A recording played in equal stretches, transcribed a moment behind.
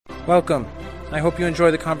Welcome. I hope you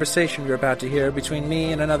enjoy the conversation you're about to hear between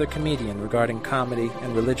me and another comedian regarding comedy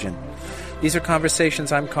and religion. These are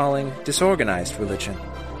conversations I'm calling disorganized religion.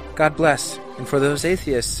 God bless, and for those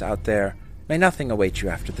atheists out there, may nothing await you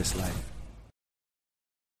after this life.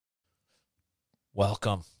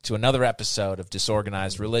 Welcome to another episode of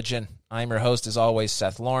Disorganized Religion. I'm your host, as always,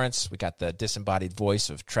 Seth Lawrence. We got the disembodied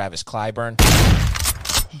voice of Travis Clyburn.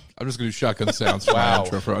 I'm just going to do shotgun sounds for my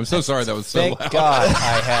intro. I'm so sorry that was so Thank loud. God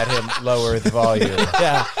I had him lower the volume.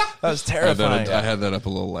 Yeah, that was terrifying. I had that up a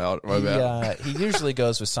little loud. My bad. He usually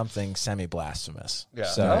goes with something semi-blasphemous. Yeah.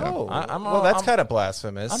 So Well, that's kind of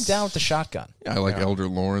blasphemous. I'm down with the shotgun. Yeah, I like Elder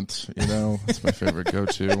Lawrence, That's my favorite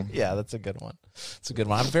go-to. Yeah, that's a good one. It's a good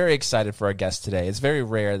one. I'm very excited for our guest today. It's very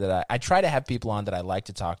rare that I try to have people on that I like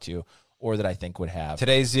to talk to or that I think would have.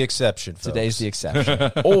 Today's the exception, folks. Today's the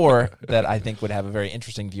exception. Or that I think would have a very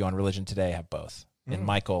interesting view on religion today, have both. And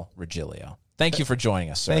Michael Regilio. Thank you for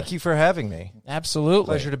joining us, sir. Thank you for having me. Absolutely.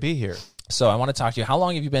 Pleasure to be here. So I want to talk to you. How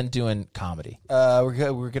long have you been doing comedy? We're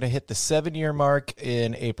going to hit the 7-year mark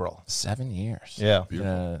in April. 7 years. Yeah.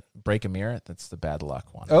 Gonna break a mirror? That's the bad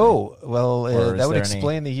luck one. Oh, well, Or is that would there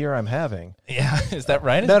explain the year I'm having. Yeah. Is that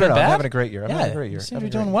right? No, I'm having a great year. I'm Yeah, having a great year. you seem to Having be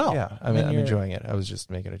a doing great- well. Yeah, I mean, I'm you're- enjoying it. I was just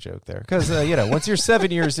making a joke there. Because, once you're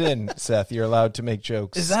 7 years in, Seth, you're allowed to make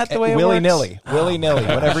jokes. Is that the way it Willy-nilly. works? Willy-nilly,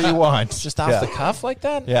 whatever you want. Just off the cuff like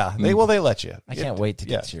that? Yeah, they let you. I can't wait to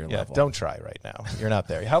get to your level. Don't try right now. You're not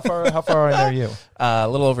there. How far in are you? A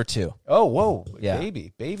little over 2. Oh, whoa. Yeah.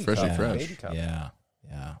 Baby Fresh and coming, fresh. baby coming.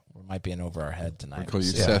 Yeah. We might be in over our head tonight. I call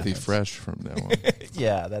you Yeah. Sethy Fresh from now on.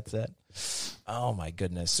 Yeah, that's it. Oh, my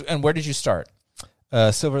goodness. And where did you start?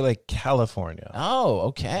 Silver Lake, California. Oh,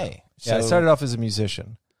 okay. Yeah, I started off as a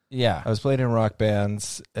musician. Yeah. I was playing in rock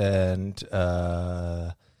bands, and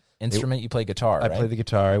Instrument, you play guitar, I right? played the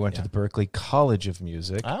guitar. I went to the Berklee College of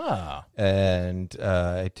Music, and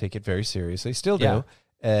I take it very seriously. Still do. Yeah.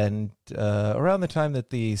 And around the time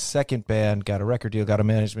that the second band got a record deal, got a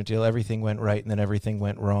management deal, everything went right, and then everything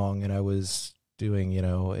went wrong. And I was doing,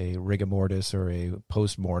 a rigor mortis or a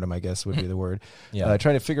post-mortem, I guess would be the word. Yeah.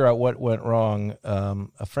 Trying to figure out what went wrong.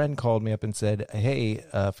 A friend called me up and said, hey,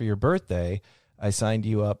 for your birthday, I signed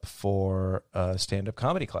you up for stand-up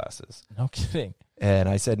comedy classes. No kidding. And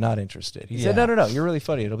I said, not interested. He said, no, you're really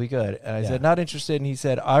funny. It'll be good. And I said, not interested. And he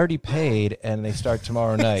said, I already paid, and they start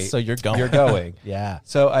tomorrow night. So you're going. You're going. Yeah.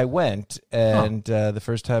 So I went, and the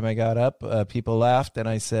first time I got up, people laughed, and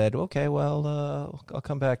I said, okay, well, I'll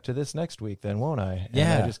come back to this next week then, won't I? And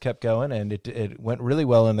Yeah. I just kept going, and it went really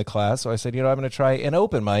well in the class. So I said, I'm going to try an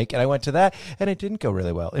open mic, and I went to that, and it didn't go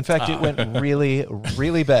really well. In fact, it went really,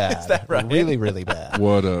 really bad. Is that right? Really, really bad.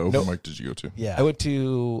 What open mic did you go to? Yeah. I went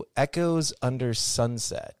to Echoes Under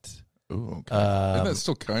Sunset. Oh, okay. Isn't that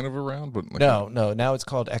still kind of around? But No. Now it's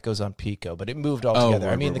called Echoes on Pico, but it moved altogether.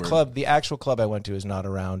 right, I mean, right, the actual club I went to is not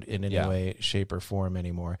around in any way, shape, or form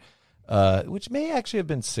anymore. Which may actually have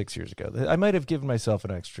been 6 years ago. I might have given myself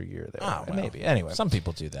an extra year there. Oh, well. Maybe. Anyway. Some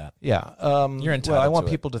people do that. Yeah. You're entitled Well, I want to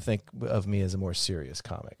it. people to think of me as a more serious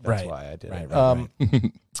comic. That's Right. why I did it.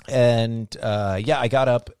 Right. And I got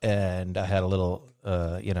up and I had a little,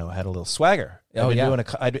 had a little swagger. Oh, I've been yeah.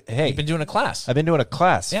 doing You've been doing a class. I've been doing a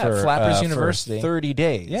class Yeah, for Flappers for University. 30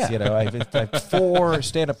 days. Yeah. I've 4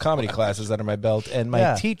 stand-up comedy classes under my belt, and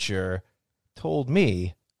my teacher told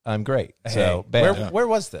me I'm great. So, bam. Where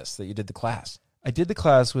was this that you did the class? I did the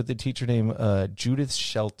class with a teacher named Judith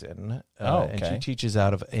Shelton, and okay. she teaches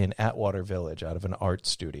in Atwater Village, out of an art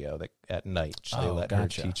studio that at night they let her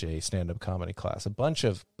teach a stand-up comedy class. A bunch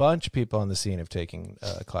of people on the scene have taken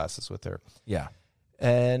classes with her. Yeah.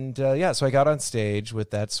 And so I got on stage with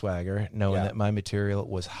that swagger, knowing that my material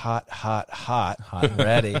was hot and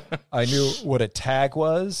ready. I knew what a tag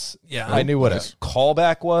was. Yeah. I knew what a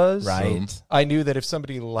callback was. Right. I knew that if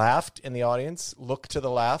somebody laughed in the audience, look to the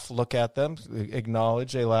laugh, look at them,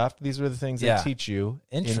 acknowledge they laughed. These were the things they teach you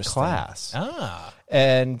in class.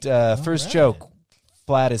 And first joke,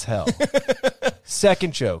 flat as hell.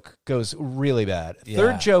 Second joke goes really bad. Yeah.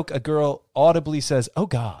 Third joke, a girl audibly says, "Oh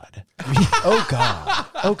God, oh God,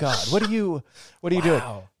 oh God, what are you doing?"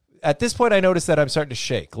 At this point, I noticed that I'm starting to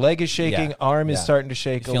shake. Leg is shaking, arm is starting to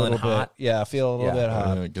shake a little hot? bit. Yeah, I feel a little bit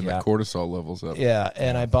hot. Getting that cortisol levels up. Yeah,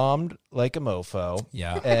 and I bombed like a mofo.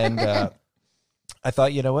 Yeah. And I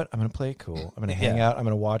thought, you know what? I'm going to play it cool. I'm going to hang out. I'm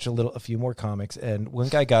going to watch a few more comics. And one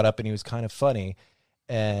guy got up and he was kind of funny,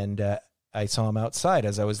 and I saw him outside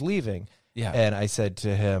as I was leaving. Yeah. And I said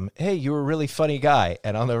to him, "Hey, you were a really funny guy."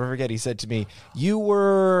 And I'll never forget, he said to me, "You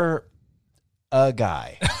were a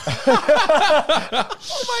guy." Oh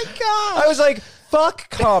my God. I was like, fuck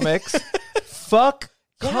comics. Fuck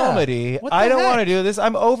comedy. What the I don't heck? want to do this.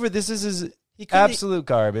 I'm over this. Absolute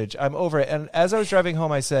garbage. I'm over it. And as I was driving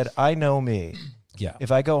home, I said, I know me. Yeah.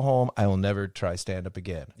 If I go home, I will never try stand-up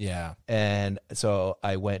again. Yeah. And so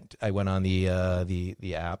I went on the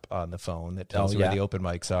app on the phone that tells you where the open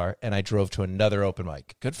mics are, and I drove to another open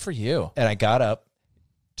mic. Good for you. And I got up.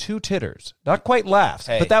 2 titters. Not quite laughs,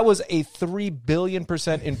 but that was a 3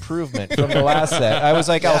 billion% improvement from the last set. I was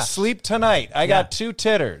like, I'll sleep tonight. I got 2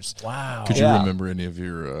 titters. Wow. Could you remember any of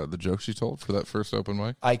your the jokes you told for that first open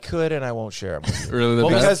mic? I could, and I won't share them with you. Really?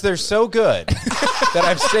 Because they're so good that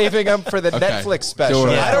I'm saving them for the Netflix special.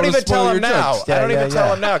 I don't even tell them now. I don't even tell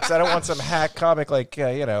them now because I don't want some hack comic like,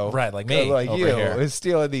 right, like me. Like you is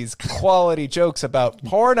stealing these quality jokes about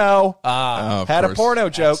porno. Had a porno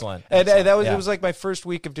joke. Excellent. And that was it was like my first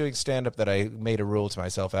week of doing stand-up that I made a rule to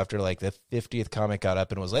myself after like the 50th comic got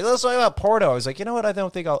up and was like, let's talk about porno. I was like, you know what? I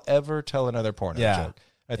don't think I'll ever tell another porno joke.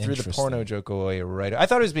 I threw the porno joke away right. I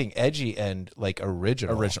thought it was being edgy and like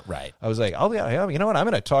original. Right. I was like, you know what? I'm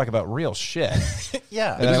going to talk about real shit.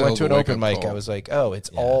 Yeah. And then I went to an open mic. I was like, oh, it's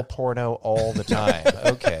all porno all the time.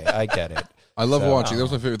 Okay, I get it. I love watching. That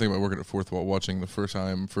was my favorite thing about working at Fourth Wall. Watching the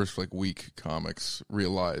first like week comics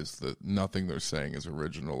realize that nothing they're saying is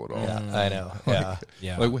original at all. Yeah, I know. Yeah,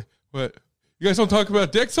 yeah. Like what? You guys don't talk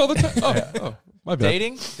about dicks all the time. Oh, my bad.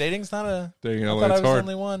 Dating's not a. Dating. I thought I was the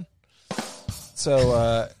only one.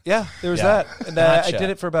 So there was that. And I did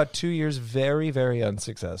it for about 2 years, very, very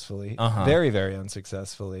unsuccessfully. Very, very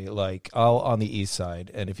unsuccessfully. Like all on the East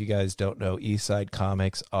Side. And if you guys don't know, East Side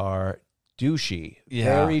comics are douchey,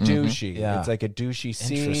 very douchey. It's like a douchey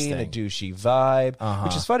scene, a douchey vibe,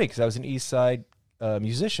 which is funny because I was an East Side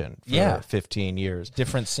musician for 15 years.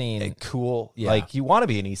 Different scene. Cool. Yeah. Like you want to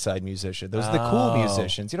be an East Side musician. Those are the cool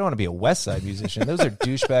musicians. You don't want to be a West Side musician. Those are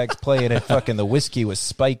douchebags playing at fucking the whiskey with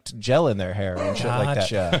spiked gel in their hair and shit like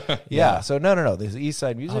that. Yeah. So no. The East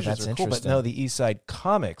Side musicians are cool, but no, the East Side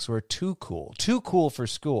comics were too cool. Too cool for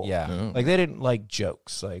school. Yeah. Like they didn't like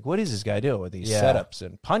jokes. Like, what is this guy doing with these setups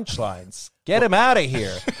and punchlines? Get him out of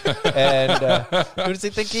here. And who does he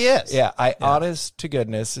think he is? Yeah, honest to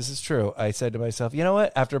goodness, this is true. I said to myself, you know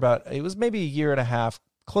what? After it was maybe a year and a half,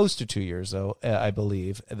 close to 2 years though, I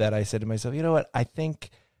believe, that I said to myself, you know what? I think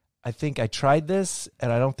I tried this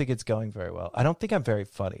and I don't think it's going very well. I don't think I'm very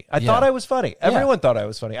funny. I thought I was funny. Everyone thought I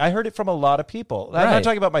was funny. I heard it from a lot of people. I'm not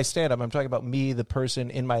talking about my stand-up. I'm talking about me, the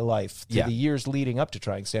person in my life, the years leading up to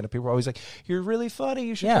trying stand-up. People were always like, you're really funny.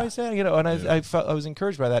 You should try stand-up. And I felt I was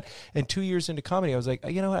encouraged by that. And 2 years into comedy, I was like,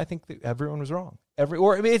 you know what? I think that everyone was wrong.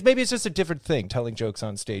 Maybe it's just a different thing, telling jokes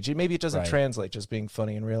on stage. Maybe it doesn't translate, just being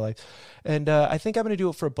funny in real life. And I think I'm going to do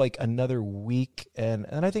it for like another week, and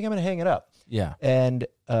I think I'm going to hang it up. Yeah. And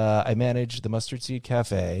I manage the Mustard Seed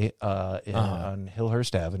Cafe on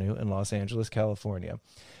Hillhurst Avenue in Los Angeles, California.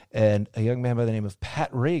 And a young man by the name of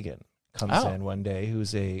Pat Reagan comes in one day,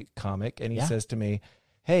 who's a comic, and he says to me,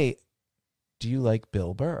 hey, do you like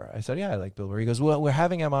Bill Burr? I said, yeah, I like Bill Burr. He goes, well, we're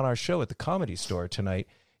having him on our show at the Comedy Store tonight.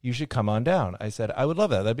 You should come on down. I said, I would love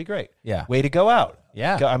that. That'd be great. Yeah. Way to go out.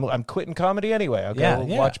 Yeah. I'm quitting comedy anyway. I'll go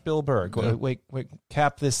watch Bill Burr. Wait,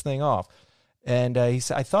 cap this thing off. And I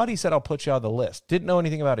thought he said, I'll put you on the list. Didn't know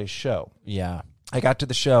anything about his show. Yeah. I got to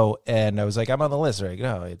the show and I was like, I'm on the list. They're like,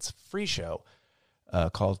 no, it's a free show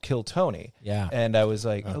called Kill Tony. Yeah. And I was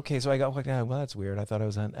like, okay. So I got like, well, that's weird. I thought I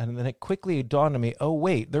was on. And then it quickly dawned on me, oh,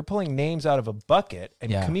 wait, they're pulling names out of a bucket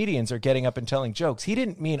and comedians are getting up and telling jokes. He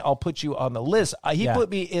didn't mean I'll put you on the list. He put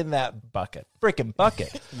me in that bucket. Freaking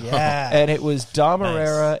bucket. And it was Dom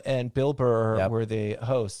Herrera and Bill Burr were the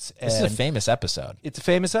hosts. This is a famous episode. It's a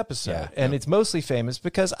famous episode. And it's mostly famous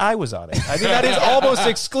because I was on it. I mean, that is almost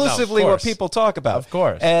exclusively what people talk about. Of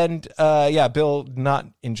course. And Bill not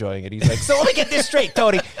enjoying it. He's like, so let me get this straight,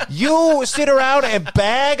 Tony. You sit around and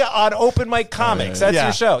bag on open mic comics. That's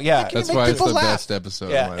your show. Yeah. That's why it's the best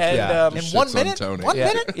episode. Yeah. And in 1 minute? Tony. 1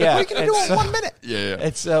 minute? Yeah. What are you going to do in 1 minute? Yeah.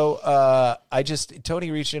 And so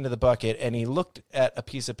Tony reached into the bucket and he looked at a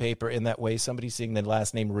piece of paper in that way somebody seeing the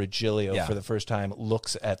last name Regilio for the first time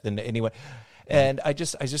looks at the anyway. And I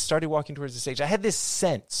just started walking towards the stage. I had this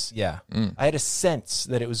sense. Yeah. I had a sense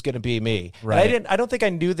that it was going to be me. Right. And I don't think I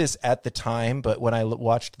knew this at the time, but when I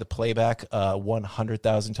watched the playback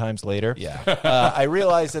 100,000 times later, I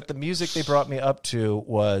realized that the music they brought me up to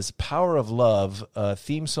was Power of Love,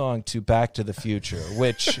 theme song to Back to the Future,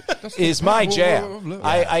 which is my jam.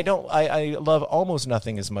 I love almost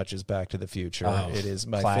nothing as much as Back to the Future. It is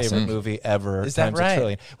my favorite movie ever. Is that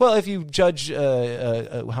right? Well, if you judge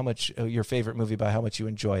how much your favorite movie movie by how much you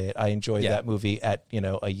enjoy it. I enjoyed that movie at,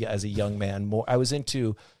 as a young man more. I was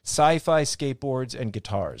into sci-fi, skateboards, and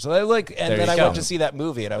guitars. Then I went to see that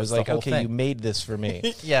movie, and I was like, okay, you made this for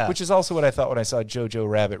me. Yeah. Which is also what I thought when I saw Jojo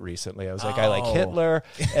Rabbit recently. I was like, I like Hitler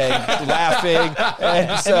and laughing.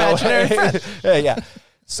 And so, imaginary friend. Yeah.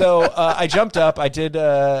 So I jumped up. I did.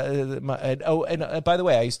 And by the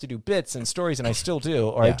way, I used to do bits and stories, and I still do,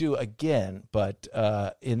 or I do again. But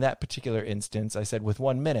in that particular instance, I said, with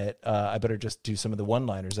 1 minute, I better just do some of the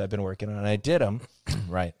one-liners I've been working on, and I did them.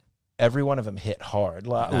 Right. Every one of them hit hard. A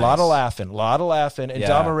lot of laughing. And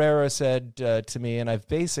Dom Herrera said to me, and I've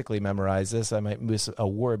basically memorized this, I might miss a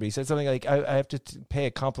word, but he said something like, I have to pay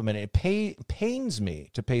a compliment. It pains me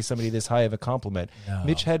to pay somebody this high of a compliment. No.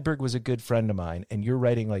 Mitch Hedberg was a good friend of mine, and your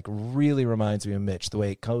writing really reminds me of Mitch. The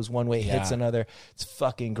way it goes one way, hits another. It's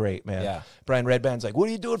fucking great, man. Yeah. Brian Redband's like, what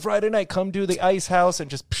are you doing Friday night? Come do the Ice House. And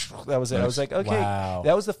just, that was it. Nice. I was like, okay. Wow.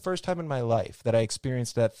 That was the first time in my life that I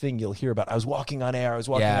experienced that thing you'll hear about. I was walking on air.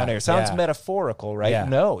 Sounds metaphorical, right? Yeah.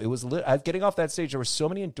 No, it was I was getting off that stage. There were so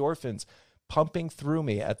many endorphins pumping through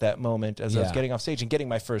me at that moment as I was getting off stage and getting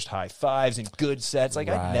my first high fives and good sets. Like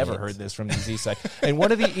I'd never heard this from these East Side. And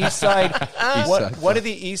one of the East Side, one of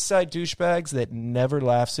the East Side douchebags that never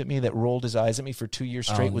laughs at me, that rolled his eyes at me for 2 years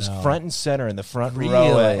straight, was front and center in the front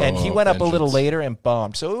row. And he went up a little later and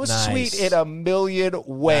bombed. So it was sweet in a million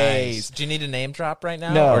ways. Nice. Do you need a name drop right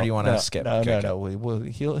now? No, or do you want to skip? No.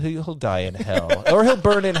 He'll die in hell, or he'll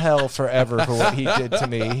burn in hell forever for what he did to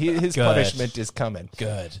me. His punishment is coming.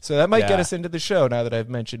 Good. So that might get us into the show now that I've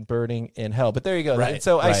mentioned burning in hell. But there you go. Right, and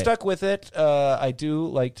so I stuck with it. I do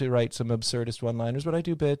like to write some absurdist one-liners, but I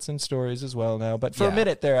do bits and stories as well now. But for a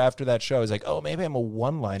minute there after that show, I was like, oh, maybe I'm a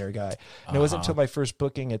one-liner guy. And it wasn't until my first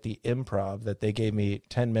booking at the Improv that they gave me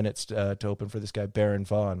 10 minutes to open for this guy, Baron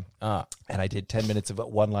Vaughn. And I did 10 minutes of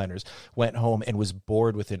one-liners, went home and was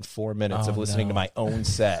bored within 4 minutes of listening to my own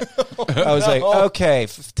set. I was like, okay,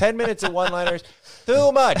 10 minutes of one-liners,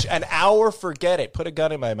 too much. An hour, forget it. Put a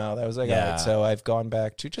gun in my mouth. I was like, all right. So I've gone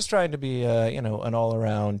back to just trying to be, an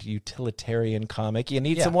all-around utilitarian comic. You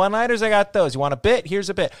need some one-liners? I got those. You want a bit? Here's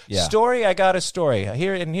a bit. Story? I got a story.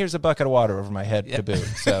 Here's a bucket of water over my head to boot.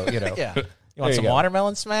 So, You want some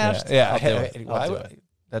watermelon smash? Yeah. I'll do it.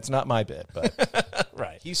 That's not my bit, but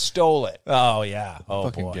right. He stole it. Oh, yeah. Oh,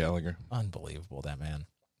 fucking boy. Gallagher. Unbelievable, that man.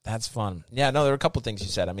 That's fun. Yeah, no, there were a couple things you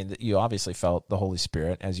said. I mean, you obviously felt the Holy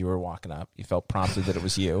Spirit as you were walking up. You felt prompted that it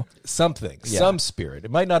was you. Something. Yeah. Some spirit.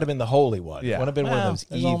 It might not have been the Holy One. Yeah. It would have been one of those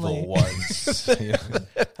evil ones.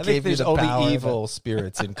 I think there's only evil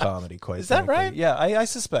spirits in comedy, quite frankly. That right? Yeah, I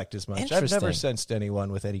suspect as much. I've never sensed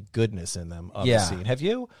anyone with any goodness in them on the scene. Have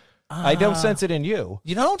you? I don't sense it in you.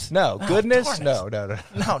 You don't? No. Goodness? No,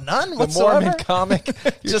 none the whatsoever? Mormon comic?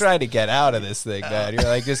 You're trying to get out of this thing, man. You're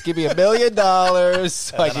like, just give me $1 million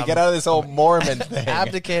so I can get out of this whole Mormon thing.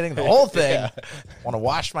 Abdicating the whole thing. I want to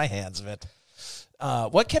wash my hands of it.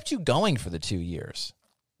 What kept you going for the 2 years?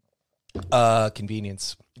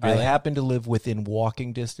 Convenience. Really? I happen to live within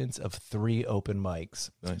walking distance of 3 open mics.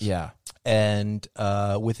 Nice. Yeah. And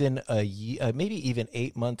within a year, maybe even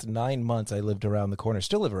 8 months, 9 months, I lived around the corner,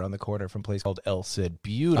 still live around the corner from a place called El Cid.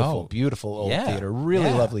 Beautiful old theater,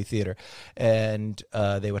 really lovely theater. And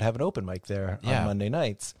they would have an open mic there on Monday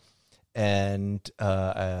nights. And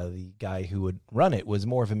the guy who would run it was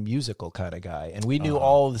more of a musical kind of guy. And we knew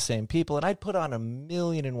all the same people. And I'd put on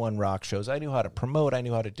 1,000,001 rock shows. I knew how to promote. I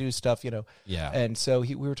knew how to do stuff, Yeah. And so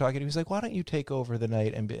we were talking. He was like, why don't you take over the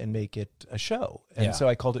night and make it a show? And so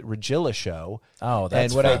I called it Regilla Show. Oh,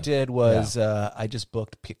 that's And what fun. I did was I just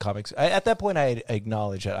booked comics. At that point, I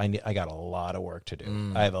acknowledged that I got a lot of work to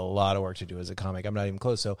do. I have a lot of work to do as a comic. I'm not even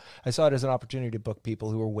close. So I saw it as an opportunity to book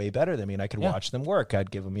people who were way better than me. And I could watch them work.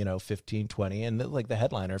 I'd give them, 15, 20, and like the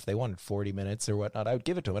headliner, if they wanted 40 minutes or whatnot, I would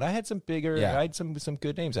give it to them. And I had some bigger, I had some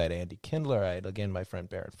good names. I had Andy Kindler. I had, again, my friend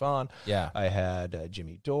Barrett Vaughn. Yeah. I had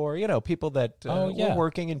Jimmy Dore, people that were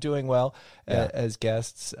working and doing well as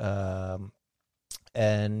guests.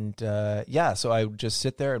 So I would just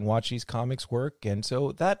sit there and watch these comics work. And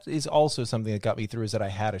so that is also something that got me through, is that I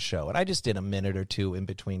had a show, and I just did a minute or two in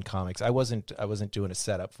between comics. I wasn't doing a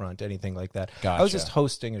set up front, anything like that. Gotcha. I was just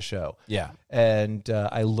hosting a show. Yeah. And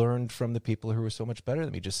I learned from the people who were so much better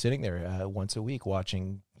than me, just sitting there once a week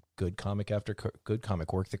watching good comic after good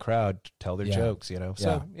comic, work the crowd, tell their jokes,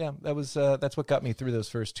 So that was that's what got me through those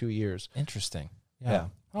first 2 years. Interesting. Yeah.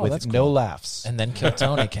 Oh, with that's no cool. laughs. And then Kill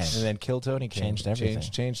Tony came. Changed everything.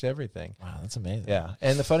 Changed everything. Wow, that's amazing. Yeah.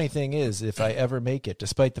 And the funny thing is, if I ever make it,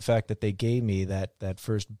 despite the fact that they gave me that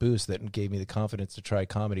first boost that gave me the confidence to try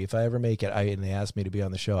comedy, if I ever make it, and they asked me to be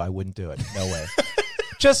on the show, I wouldn't do it. No way.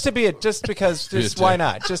 Just why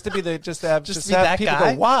not? Just to have that people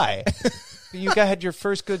guy? go, why? you had your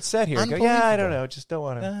first good set here. Go, yeah, I don't know. Just don't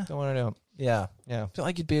want to know. Yeah. Yeah. I feel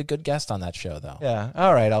like you'd be a good guest on that show, though. Yeah.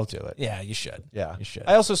 All right, I'll do it. Yeah, you should. Yeah. You should.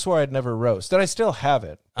 I also swore I'd never roast, and I still have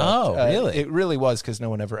it. Oh, really? It really was because no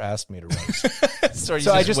one ever asked me to roast. So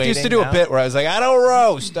I just used to do a bit where I was like, I don't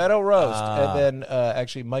roast. And then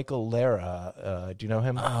actually Michael Lara, do you know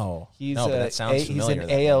him? Oh, he's no, but that sounds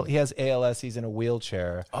familiar. He has ALS. He's in a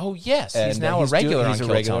wheelchair. Oh, yes. And he's now a regular on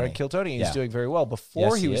Kill Tony. Kill Tony. He's doing very well.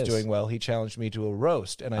 Before he was doing well, he challenged me to a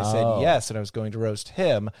roast, and I said yes, and I was going to roast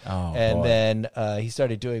him. Oh, and then he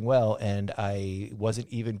started doing well, and I wasn't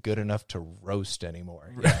even good enough to roast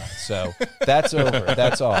anymore. Yeah. So that's over.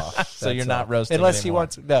 That's off. So you're not roasting unless anymore. he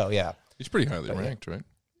wants. No, yeah. He's pretty highly ranked, right?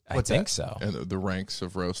 I think so. And the ranks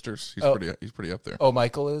of roasters, he's pretty up there. Oh,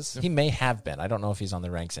 Michael is? He may have been. I don't know if he's on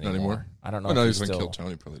the ranks anymore. Not anymore? I don't know. Oh, no, if he's still... on Kill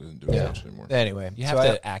Tony. Probably doesn't do it much anymore. Anyway, you have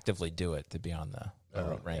to actively do it to be on the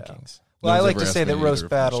rankings. Yeah. Well, I like to say that roast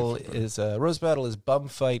battle is bum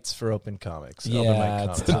fights for open comics. Yeah, open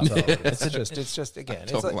mic comics. It's just again,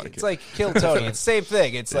 it's like Kill Tony. It's the same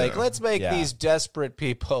thing. It's like let's make these desperate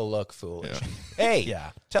people look foolish. Yeah. Hey,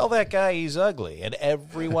 tell that guy he's ugly, and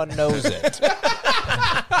everyone knows it.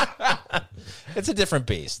 It's a different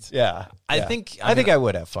beast. Yeah, I think I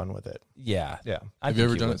would have fun with it. Yeah, yeah. Have you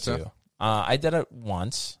ever done it, Seth? I did it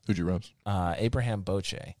once. Who'd you roast? Abraham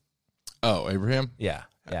Boche. Oh, Abraham? Yeah.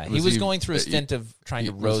 Yeah, he was going through a stint of trying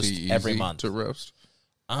to roast every month. To roast?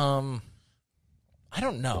 I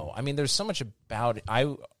don't know. I mean, there's so much about it.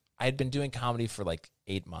 I had been doing comedy for like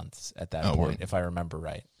 8 months at that point, if I remember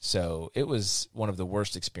right. So it was one of the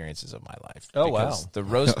worst experiences of my life. Oh, wow. The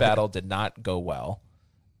roast battle did not go well.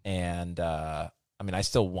 And, I mean, I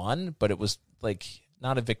still won, but it was like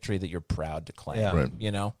not a victory that you're proud to claim,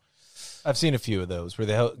 you know? I've seen a few of those where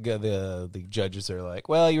the judges are like,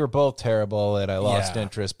 well, you were both terrible and I lost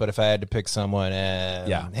interest, but if I had to pick someone,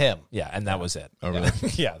 him. Yeah, and that was it. Oh, really?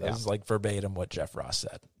 That was like verbatim what Jeff Ross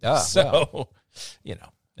said. You know,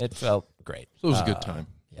 it felt great. So it was a good time.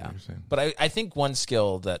 Yeah. But I think one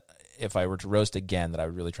skill that if I were to roast again that I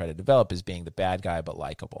would really try to develop is being the bad guy but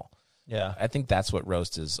likable. Yeah. I think that's what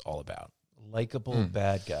roast is all about. Likable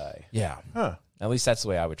bad guy. Yeah. Huh. At least that's the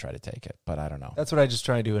way I would try to take it, but I don't know. That's what I just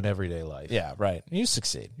try to do in everyday life. Yeah, right. You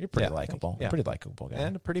succeed. You're pretty likable. Yeah. Pretty likable guy.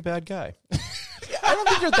 And a pretty bad guy. I don't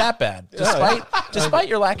think you're that bad. Despite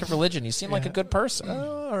your lack of religion, you seem like a good person.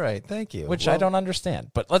 Oh, all right. Thank you. Which I don't understand.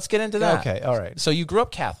 But let's get into that. Okay, all right. So you grew up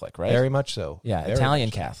Catholic, right? Very much so. Yeah, Very Italian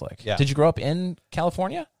Catholic. Yeah. Did you grow up in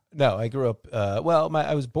California? No, I grew up, I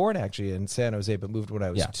was born actually in San Jose, but moved when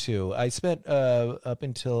I was 2. I spent up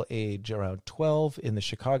until age around 12 in the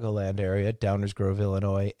Chicagoland area, Downers Grove,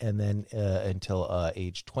 Illinois, and then until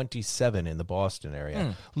age 27 in the Boston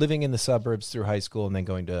area, living in the suburbs through high school and then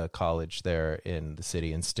going to college there in the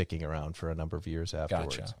city and sticking around for a number of years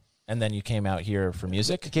afterwards. Gotcha. And then you came out here for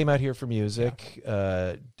music? I came out here for music,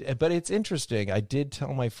 but it's interesting. I did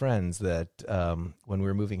tell my friends that when we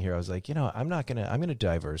were moving here, I was like, I'm going to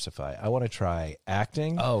diversify. I want to try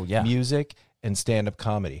acting, music, and stand-up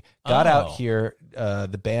comedy. Got out here,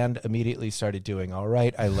 the band immediately started doing all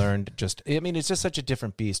right. I learned it's just such a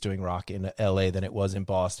different beast doing rock in LA than it was in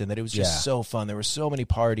Boston, that it was just so fun. There were so many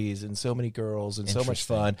parties and so many girls and so much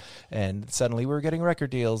fun. And suddenly we were getting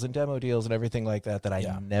record deals and demo deals and everything like that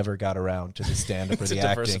I never got around to the stand-up or the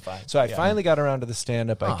acting. So I finally got around to the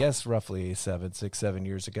stand-up, I guess roughly 7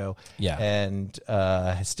 years ago. Yeah. And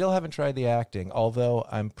I still haven't tried the acting, although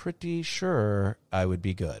I'm pretty sure I would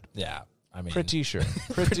be good. Yeah. I mean, pretty sure.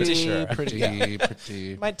 Pretty sure.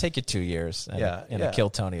 Pretty. Might take you 2 years in a Kill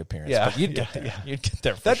Tony appearance. Yeah. But you'd get there. You'd get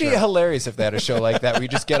there for That'd be hilarious if they had a show like that where you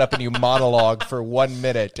just get up and you monologue for 1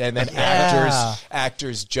 minute and then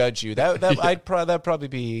actors judge you. That'd probably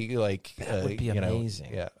be like that would be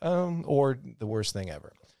amazing. Or the worst thing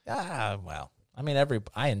ever. Well. I mean,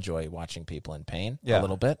 I enjoy watching people in pain a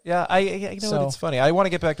little bit. Yeah, it's funny. I want to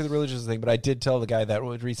get back to the religious thing, but I did tell the guy that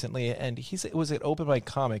recently, and it was an open mic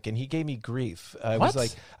comic, and he gave me grief. I was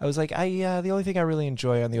like, the only thing I really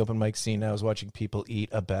enjoy on the open mic scene now is watching people eat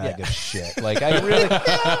a bag of shit. Like,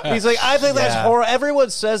 he's like, I think that's horrible. Everyone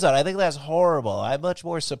says that. I think that's horrible. I'm much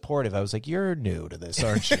more supportive. I was like, you're new to this,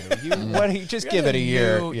 aren't you? Just give it a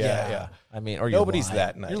year. Yeah. I mean, or nobody's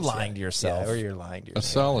that nice. You're lying to yourself. Or you're lying to yourself. A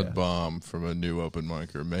solid bomb from a new open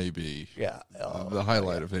micer may be the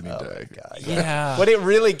highlight of any day. Yeah. When it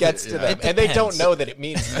really gets to them. And they don't know that it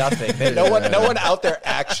means nothing. No one out there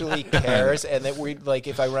actually cares. And that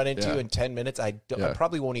if I run into you in 10 minutes, I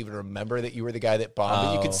probably won't even remember that you were the guy that bombed.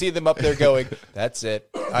 But you can see them up there going, that's it.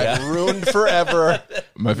 I'm ruined forever.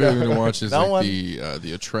 My favorite thing to watch is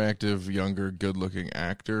the attractive, younger, good-looking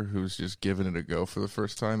actor who's just giving it a go for the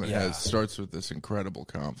first time and starts with this incredible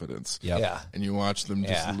confidence. Yeah. And you watch them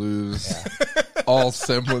just lose all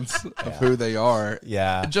semblance of who they are.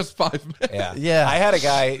 Yeah. In just 5 minutes. Yeah. I had a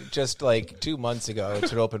guy just like 2 months ago.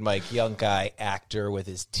 It's an open mic, young guy, actor with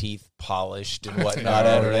his teeth polished and whatnot.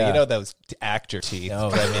 You know those actor teeth.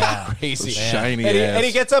 Crazy. Those shiny and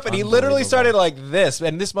he gets up and he literally started like this.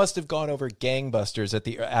 And this must have gone over gangbusters at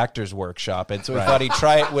the Actors Workshop. And so he thought he'd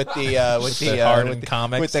try it with the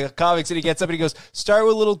comics. With the comics. And he gets up and he goes, "Start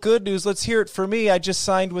with a little good news. Let's hear it for me. I just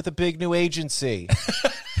signed with a big new agency."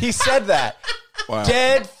 He said that. Wow.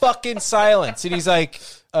 Dead fucking silence. And he's like,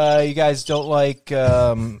 "You guys don't like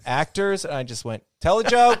actors?" And I just went, "Tell a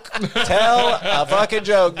joke. Tell a fucking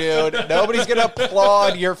joke, dude. Nobody's going to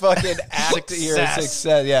applaud your fucking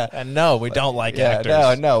success." Yeah. And no, we don't like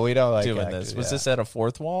actors. No, we don't like doing actors. this. Was this at a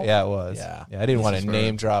Fourth Wall? Yeah, it was. Yeah. I didn't want to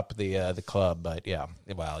name drop the club, but yeah.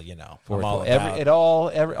 Well, you know, Fourth Wall.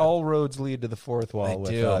 All roads lead to the Fourth Wall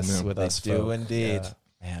with us. They do folk. indeed. Yeah.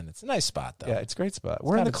 Man, it's a nice spot though. Yeah, it's a great spot.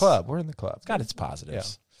 We're in the club. It's got its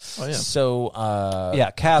positives. Oh, yeah. So,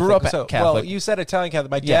 Catholic. Grew up Catholic. Well, you said Italian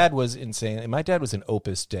Catholic. My dad was insane. My dad was an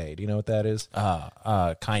Opus Dei. Do you know what that is?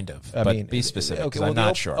 Kind of. But be specific, because I'm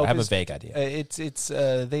not sure. I have a vague idea.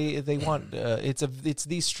 They want it's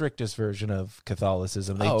the strictest version of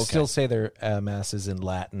Catholicism. They still say their masses in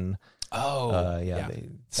Latin. They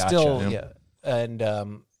still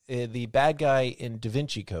and. The bad guy in Da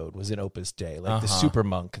Vinci Code was an Opus Dei, like the super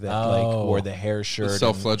monk that wore the hair shirt,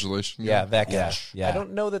 self-flagellation. That guy. Yeah. I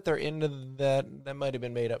don't know that they're into that. That might have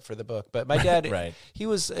been made up for the book. But my dad, he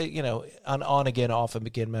was an on again, off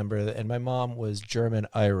again member, and my mom was German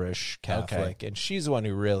Irish Catholic, and she's the one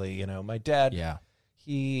who really, my dad. Yeah.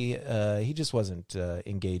 He just wasn't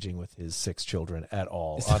engaging with his 6 children at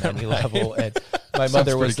all on any level, and my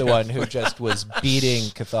mother was the one who just was beating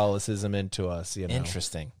Catholicism into us.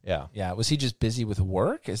 Interesting. Yeah. Was he just busy with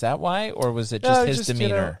work? Is that why, or was it just his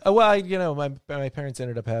demeanor? My parents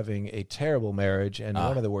ended up having a terrible marriage and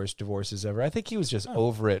one of the worst divorces ever. I think he was just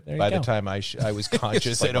over it by the time I was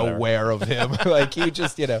conscious and aware of him. Like he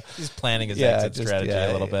just, he's planning his exit strategy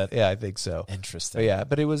a little bit. Yeah, I think so. Interesting.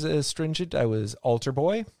 But it was stringent. I was altar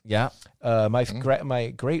boy. Yeah.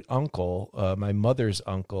 My great uncle, my mother's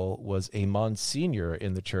uncle, was a Monsignor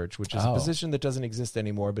in the church, which is a position that doesn't exist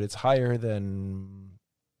anymore, but it's higher than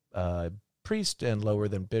priest and lower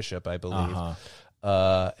than bishop, I believe.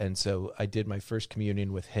 And so I did my first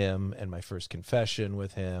communion with him and my first confession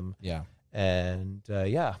with him. Yeah. And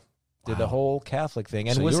did the whole Catholic thing.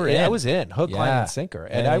 And so I was in hook, line, and sinker.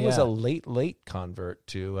 And I was a late convert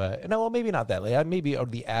to, maybe not that late. I maybe of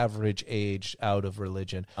the average age out of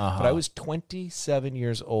religion. But I was 27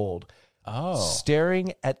 years old,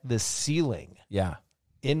 staring at the ceiling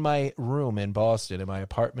in my room in Boston, in my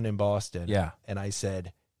apartment in Boston. Yeah. And I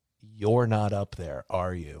said, "You're not up there,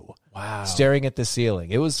 are you?" Wow. Staring at the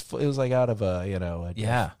ceiling. It was like out of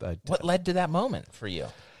what led to that moment for you?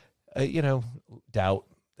 Doubt.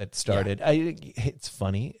 That started. It's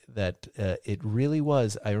funny that it really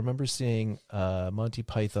was. I remember seeing Monty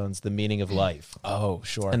Python's The Meaning of Life. Oh,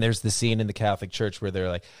 sure. And there's the scene in the Catholic Church where they're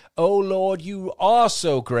like, "Oh, Lord, you are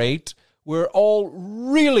so great. We're all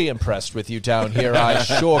really impressed with you down here. I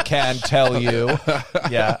sure can tell you."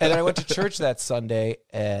 Yeah. And then I went to church that Sunday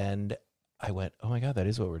and I went, "Oh my God, that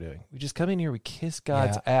is what we're doing. We just come in here, we kiss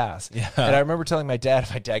God's ass." Yeah. And I remember telling my dad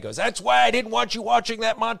goes, "That's why I didn't want you watching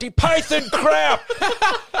that Monty Python crap."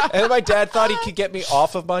 And my dad thought he could get me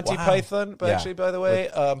off of Monty Python, but actually, by the way,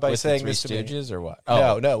 by saying this to me. Stooges or what?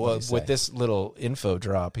 No. Well, with this little info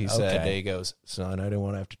drop, he said, he goes, "Son, I didn't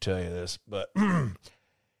want to have to tell you this, but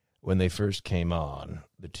when they first came on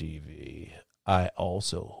the TV, I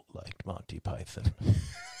also liked Monty Python.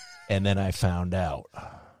 And then I found out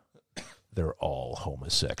they're all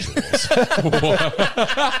homosexuals."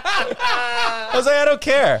 I was like, I don't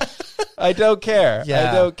care. I don't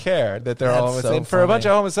care that they're all homosexuals. And for a bunch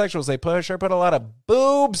of homosexuals, they put a lot of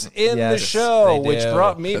boobs in the show, which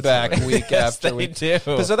brought me back week after week. They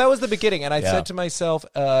do. So that was the beginning. And I said to myself,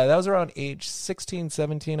 that was around age 16,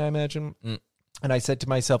 17, I imagine. And I said to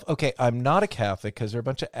myself, okay, I'm not a Catholic because they're a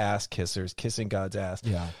bunch of ass kissers kissing God's ass.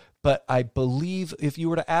 Yeah. But I believe, if you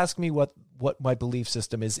were to ask me what my belief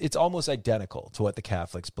system is, it's almost identical to what the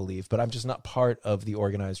Catholics believe, but I'm just not part of the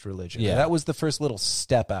organized religion. Yeah. And that was the first little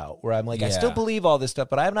step out where I'm like, I still believe all this stuff,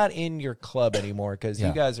 but I'm not in your club anymore because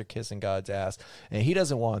you guys are kissing God's ass, and he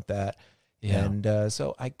doesn't want that. Yeah. And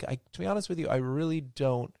so I, to be honest with you, I really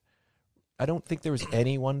don't. I don't think there was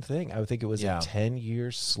any one thing. I would think it was a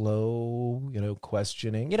 10-year slow,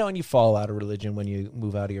 questioning. And you fall out of religion when you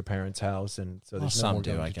move out of your parents' house, and so there's no more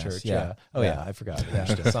going to church. Yeah. Oh yeah, I forgot.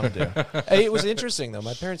 Some do. It was interesting though.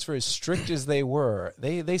 My parents, for as strict as they were,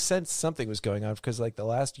 they sensed something was going on because like the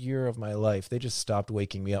last year of my life, they just stopped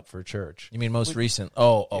waking me up for church. You mean most recent?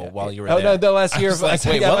 While you were there. No, the last year of wait,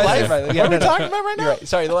 what life? What are we talking about right now? Right.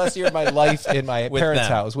 Sorry, the last year of my life in my parents'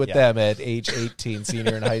 house with them at age 18,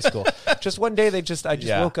 senior in high school. Just one day, I just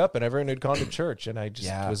woke up and everyone had gone to church, and I just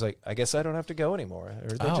was like, I guess I don't have to go anymore. Or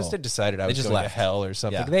they just had decided I was going to hell or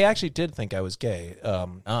something. Yeah. They actually did think I was gay,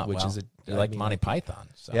 which is like Monty Python.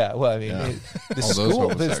 So. Yeah, well, I mean,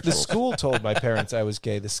 the school told my parents I was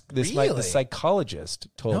gay. The psychologist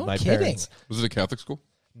told my parents. Was it a Catholic school?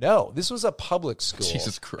 No, this was a public school.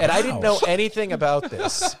 Jesus Christ. And I didn't know anything about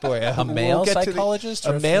this. Boy, a male psychologist?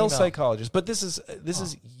 A male psychologist. But this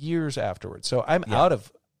is years afterwards. So I'm out of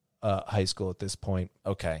high school at this point.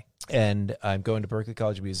 Okay. And I'm going to Berklee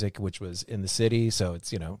College of Music, which was in the city. So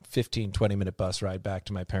it's, 15, 20-minute bus ride back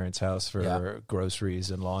to my parents' house for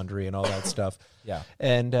groceries and laundry and all that stuff. Yeah.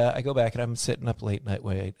 And I go back and I'm sitting up late night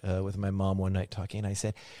with my mom one night talking. And I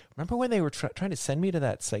said, remember when they were trying to send me to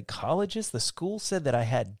that psychologist? The school said that I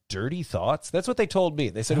had dirty thoughts. That's what they told me.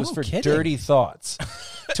 They said it was for dirty thoughts.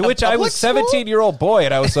 To which I was a 17-year-old boy.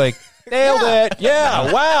 And I was like, nailed it.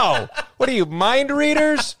 Yeah. Wow. What are you, mind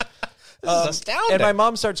readers? This is astounding. And my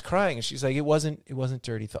mom starts crying, and she's like, "It wasn't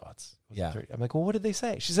dirty thoughts." Dirty. I'm like, "Well, what did they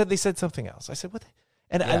say?" She said they said something else. I said, "What?"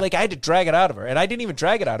 And I had to drag it out of her, and I didn't even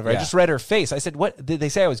drag it out of her. I just read her face. I said, "What did they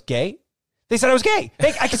say? I was gay?" They said I was gay.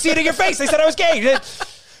 Hey, I can see it in your face. They said I was gay.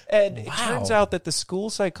 And it turns out that the school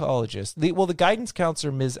psychologist, the guidance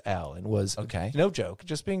counselor, Ms. Allen, was, no joke,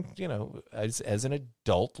 just being, as an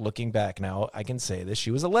adult looking back now, I can say this,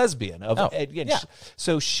 she was a lesbian.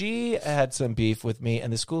 So she had some beef with me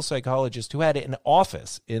and the school psychologist who had an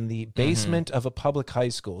office in the basement of a public high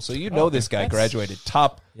school. So this guy graduated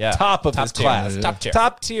top of his class.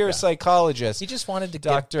 Top tier psychologist. He just wanted to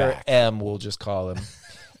Dr. M, we'll just call him.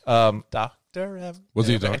 Dr. M. Was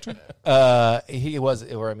he a doctor? He was,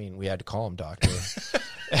 we had to call him doctor.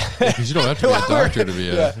 Because you don't have to be a doctor to be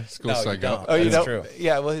a school psychologist. Oh, that's true.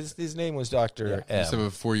 Yeah, well, his name was Dr. M. You just have a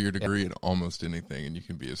 4-year degree in almost anything, and you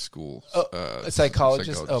can be a school a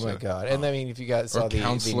psychologist. Oh my god! And if you guys saw the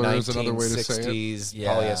 1960s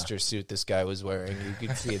polyester suit this guy was wearing, you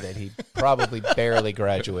could see that he probably barely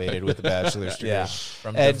graduated with a bachelor's degree.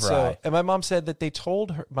 From DeVry. And my mom said that they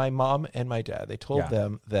told her, my mom and my dad, they told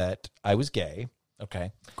them that I was gay.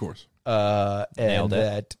 Okay, of course. And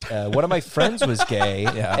that one of my friends was gay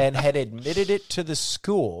and had admitted it to the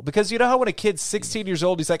school. Because you know how when a kid's 16 years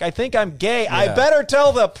old, he's like, I think I'm gay. Yeah. I better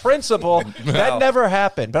tell the principal. That never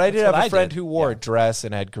happened. But I did have a friend who wore a dress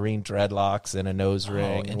and had green dreadlocks and a nose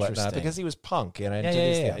ring and whatnot because he was punk.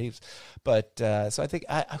 And But so I think,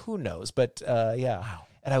 who knows? But Wow.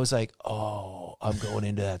 And I was like, I'm going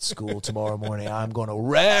into that school tomorrow morning. I'm going to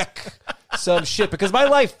wreck some shit because my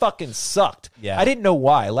life fucking sucked. Yeah. I didn't know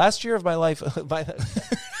why. Last year of my life, why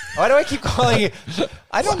do I keep calling it?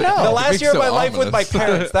 I don't know. The last year of my life with my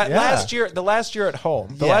parents. The last year at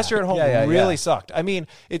home. Last year at home really sucked. I mean,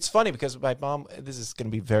 it's funny because my mom. This is going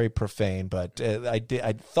to be very profane, but I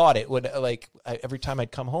thought it would every time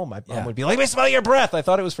I'd come home, my mom would be like, "Let me smell your breath." I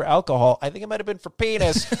thought it was for alcohol. I think it might have been for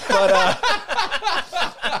penis, but.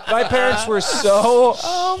 My parents were so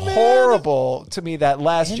horrible to me that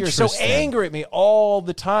last year, so angry at me all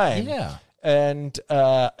the time. Yeah. And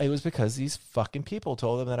it was because these fucking people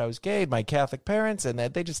told them that I was gay, my Catholic parents, and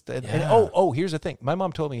that they just... here's the thing. My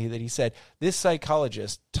mom told me that he said, this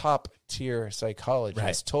psychologist, top-tier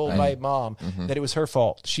psychologist, told my mom that it was her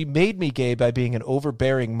fault. She made me gay by being an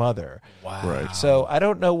overbearing mother. Wow. Right. So I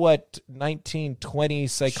don't know what 1920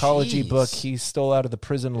 psychology book he stole out of the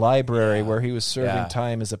prison library where he was serving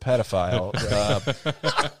time as a pedophile.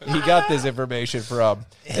 He got this information from.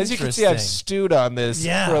 As you can see, I've stewed on this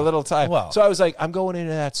for a little time. Well, so I was like, I'm going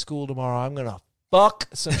into that school tomorrow. I'm going to fuck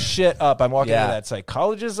some shit up. I'm walking into that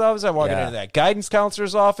psychologist's office. I'm walking into that guidance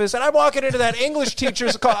counselor's office. And I'm walking into that English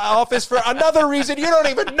teacher's office for another reason you don't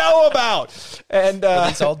even know about. And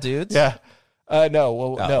it's all dudes? Yeah.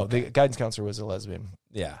 No. The guidance counselor was a lesbian.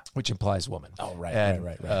 Yeah. Which implies woman. Oh,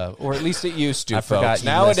 right. Or at least it used to, I folks.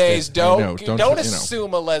 Nowadays, don't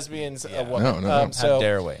assume a lesbian's a woman. No. How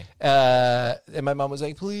dare we? And my mom was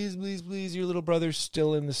like, please, your little brother's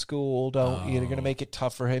still in the school. You're going to make it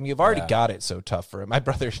tough for him. You've already got it so tough for him. My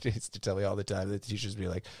brother used to tell me all the time that the teachers would be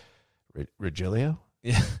like, Regilio?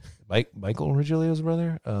 Yeah. Michael Rigilio's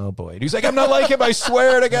brother? Oh, boy. And he's like, I'm not like him. I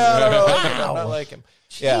swear to God. I'm not like him.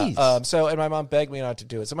 Jeez. Yeah. And my mom begged me not to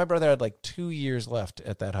do it. So my brother had like 2 years left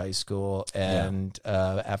at that high school. And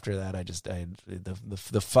after that,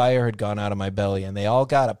 the fire had gone out of my belly, and they all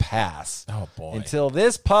got a pass. Oh, boy. Until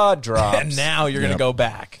this pod drops. And now you're going to go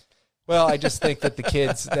back. Well, I just think that the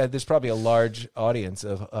kids, there's probably a large audience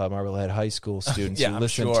of Marblehead High School students who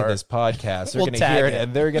listen to this podcast. They're going to hear it,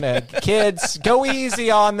 and they're going to, kids, go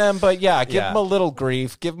easy on them. But give them a little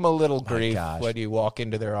grief. Give them a little grief when you walk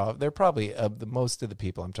into their office. They're probably, most of the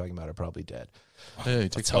people I'm talking about are probably dead. Hey,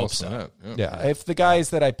 take hope so. Yeah, if the guys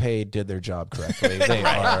that I paid did their job correctly, they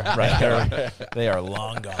are. They are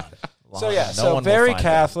long gone. So very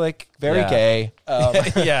Catholic, very gay.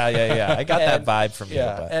 Yeah. I got that vibe from you.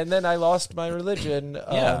 Yeah, and then I lost my religion.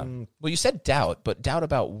 Well, you said doubt, but doubt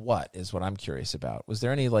about what is what I'm curious about. Was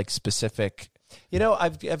there any like specific?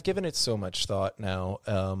 I've given it so much thought now.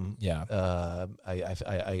 I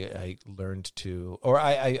learned to, or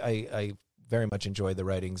I very much enjoy the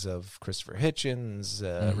writings of Christopher Hitchens,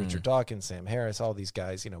 Richard Dawkins, Sam Harris, all these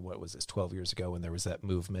guys. What was this, 12 years ago when there was that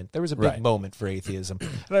movement? There was a big moment for atheism.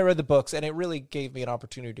 And I read the books, and it really gave me an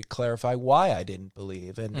opportunity to clarify why I didn't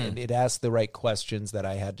believe. And it asked the right questions that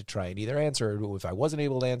I had to try and either answer, or if I wasn't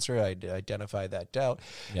able to answer, I'd identify that doubt.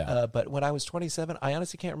 Yeah. But when I was 27, I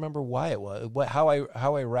honestly can't remember why it was,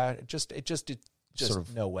 just sort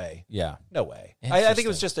of, no way. Yeah. No way. I think it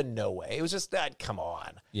was just a no way. It was just, come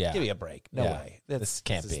on. Yeah. Give me a break. No way. This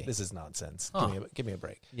can't be. This is nonsense. Huh. Give me a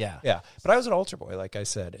break. Yeah. Yeah. But I was an altar boy, like I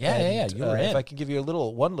said. Yeah. You were in. If I can give you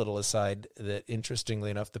one little aside that,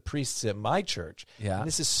 interestingly enough, the priests at my church, and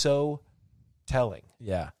this is so telling.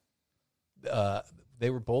 Yeah. They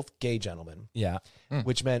were both gay gentlemen. Yeah.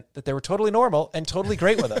 Which meant that they were totally normal and totally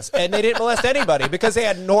great with us. And they didn't molest anybody because they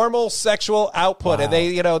had normal sexual output. Wow. And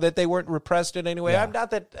they, that they weren't repressed in any way. I'm not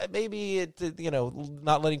that maybe,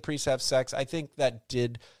 not letting priests have sex. I think that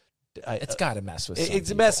did. It's got to mess with some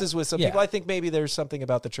people. It messes with some people. I think maybe there's something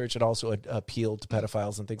about the church that also appealed to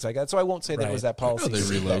pedophiles and things like that. So I won't say that it was that policy.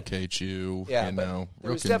 They relocate you, real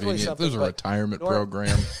convenient. There's a retirement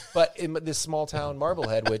program. But in this small town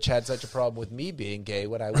Marblehead, which had such a problem with me being gay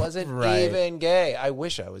when I wasn't even gay. I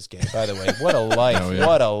wish I was gay, by the way. What a life.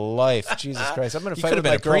 What a life. Jesus Christ. I'm going to fight with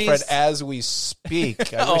my girlfriend as we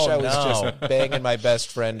speak. I wish I was just banging my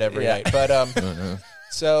best friend every night. But,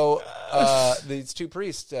 so these two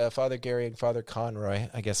priests, Father Gary and Father Conroy,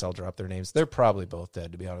 I guess I'll drop their names. They're probably both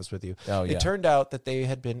dead, to be honest with you. Oh, yeah. It turned out that they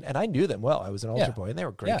had been, and I knew them well. I was an altar boy, and they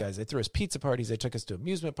were great guys. They threw us pizza parties. They took us to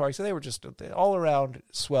amusement parks. So they were just all around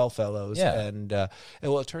swell fellows. Yeah. And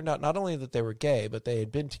it turned out not only that they were gay, but they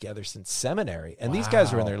had been together since seminary. And these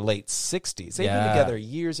guys were in their late 60s. They'd been together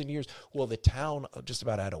years and years. Well, the town just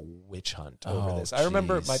about had a witch hunt over this. I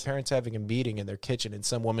remember my parents having a meeting in their kitchen and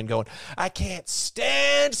some woman going, I can't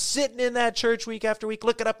stand sitting in that church week after week,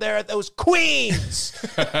 looking up there at those queens.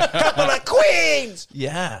 Couple of queens.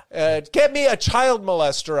 Yeah. Get me a child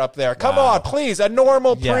molester up there. Come on, please. A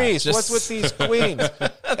normal priest. What's with these queens?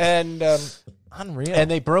 And unreal. And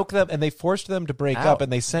they broke them, and they forced them to break up,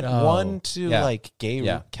 and they sent one to like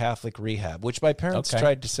gay Catholic rehab, which my parents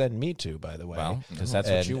tried to send me to, by the way. Well, because that's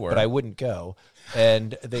what you were. But I wouldn't go.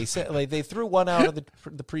 And they sent, they threw one out of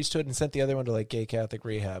the priesthood and sent the other one to like gay Catholic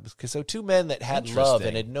rehab. So two men that had love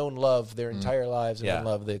and had known love their entire lives and in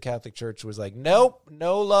love, the Catholic Church was like, nope,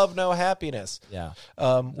 no love, no happiness. Yeah.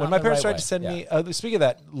 When my parents tried to send me, speaking of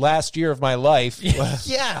that, last year of my life,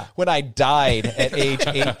 when I died at age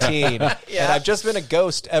 18, and I've just been a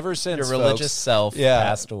ghost ever since. Your religious self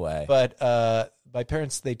passed away. But my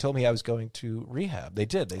parents, they told me I was going to rehab. They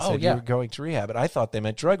did. They said you were going to rehab. And I thought they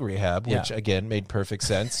meant drug rehab, which, again, made perfect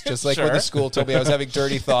sense. Just like when the school told me I was having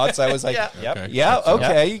dirty thoughts, I was like,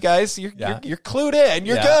 you guys, you're clued in.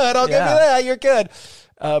 You're good. I'll give you that. You're good.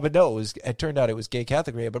 But no, it turned out it was gay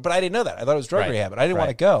Catholic rehab. But I didn't know that. I thought it was drug rehab. And I didn't want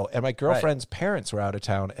to go. And my girlfriend's parents were out of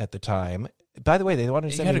town at the time. By the way, they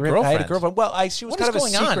wanted to send me I had a girlfriend. Well, she was kind of a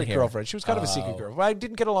secret girlfriend. She was kind of a secret girlfriend. I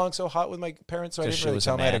didn't get along so hot with my parents, so I didn't really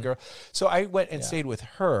tell them I had a girl. So I went and stayed with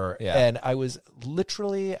her, and I was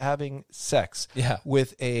literally having sex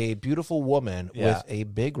with a beautiful woman with a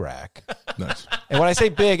big rack. Nice. And when I say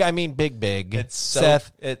big, I mean big. It's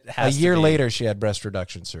Seth, a year later, she had breast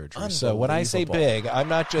reduction surgery. So when I say big, I'm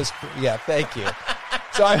not just, thank you.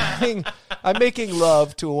 So I'm making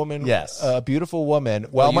love to a woman, a beautiful woman.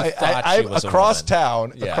 While I'm across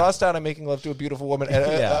town, I'm making love to a beautiful woman.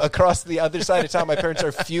 And across the other side of town, my parents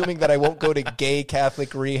are fuming that I won't go to gay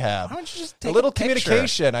Catholic rehab. Why don't you just take a little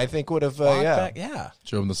communication? I think would have,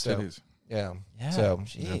 show them the cities. Yeah. So,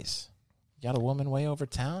 jeez, you got a woman way over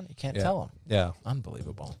town. You can't tell them. Yeah,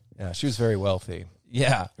 unbelievable. Yeah, she was very wealthy.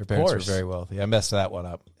 Yeah, her parents were very wealthy. I messed that one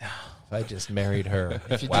up. If I just married her.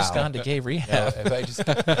 If you'd just gone to gay rehab. If I just,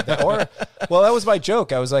 well, that was my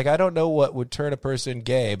joke. I was like, I don't know what would turn a person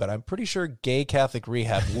gay, but I'm pretty sure gay Catholic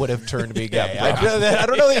rehab would have turned me gay. I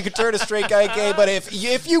don't know that you could turn a straight guy gay, but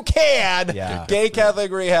if you can, gay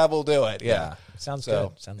Catholic rehab will do it. Yeah. Sounds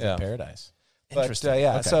good. Sounds like paradise. Interesting.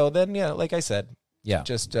 But, okay. So then, like I said,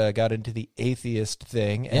 just got into the atheist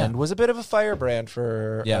thing and was a bit of a firebrand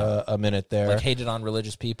for a minute there. Like hated on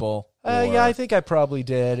religious people. I think I probably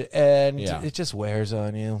did, and it just wears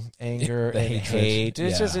on you. Anger and hate.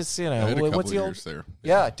 It's just, it's I had a couple years there.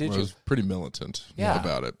 Yeah, did you? I was pretty militant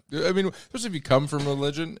about it. I mean, especially if you come from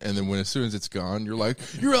religion, and then as soon as it's gone, you're like,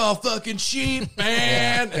 you're all fucking sheep,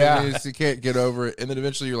 man. And you can't get over it, and then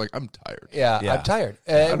eventually you're like, I'm tired. I'm tired.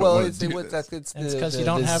 It's because you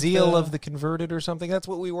don't have zeal of the converted or something. That's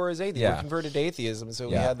what we were as atheists. We're converted to atheism, so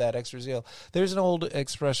we had that extra zeal. There's an old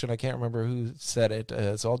expression, I can't remember who said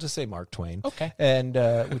it, so I'll just say Mark Twain. Okay. And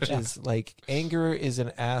which is like, anger is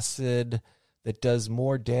an acid that does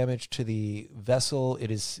more damage to the vessel it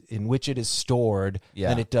is in which it is stored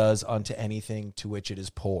than it does onto anything to which it is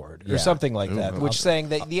poured, or something like that. Which saying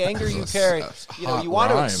that the anger you carry, you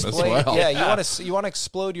want to explode. Well. You want to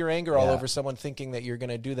explode your anger all over someone, thinking that you're going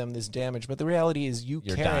to do them this damage. But the reality is, you're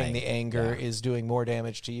carrying dying. The anger is doing more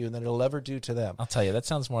damage to you than it'll ever do to them. I'll tell you, that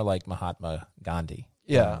sounds more like Mahatma Gandhi.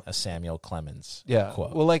 A Samuel Clemens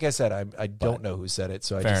quote. Well, like I said, I don't know who said it,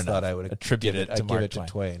 so I just thought I would attribute it to Mark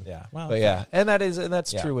Twain. Yeah, well, but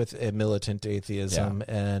that's true with militant atheism,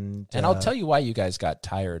 and I'll tell you why you guys got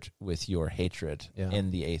tired with your hatred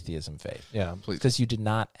in the atheism faith. Yeah, because you did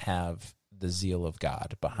not have the zeal of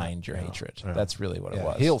God behind your hatred. That's really what it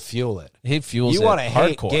was. He'll fuel it. He fuels it. You want to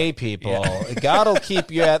hate gay people. God will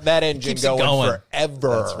keep you at that engine going forever.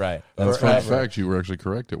 That's right. That's right. In fact, you were actually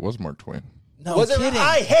correct. It was Mark Twain. No was kidding.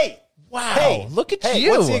 I hate. Wow! Hey, look at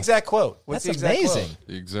you. What's the exact quote? That's amazing.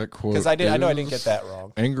 The exact quote. Because I know I didn't get that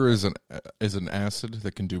wrong. Anger is an acid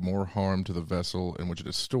that can do more harm to the vessel in which it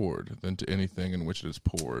is stored than to anything in which it is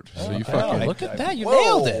poured. So you fucking look at that. You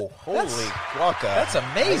nailed it. Holy guaca! That's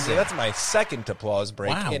amazing. That's my second applause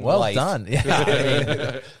break. Wow! In Well life. done.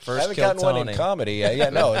 Yeah. First, I haven't gotten one in comedy.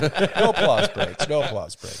 No applause breaks. No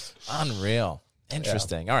applause breaks. Unreal.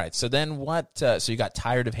 Interesting. All right. So then what? So you got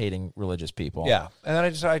tired of hating religious people. Yeah. And then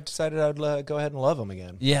I decided I would go ahead and love them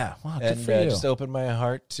again. Yeah. Wow, good and for you. Just open my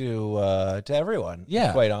heart to everyone.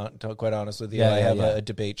 Yeah. Quite honest with you. I have a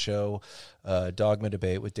debate show, Dogma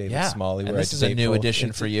Debate with David Smalley. And this is a new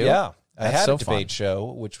addition for you? Yeah. I had a debate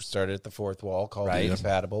show, which started at the Fourth Wall, called The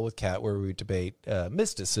Incompatible with Kat, where we debate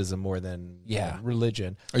mysticism more than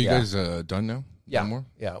religion. Are you guys done now? Yeah, more?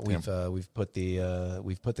 Yeah. We've put the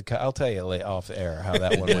I'll tell you off the air how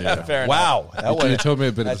that one went. Fair wow, that you told me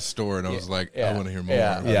a bit of the story, and I was like, I want to hear more.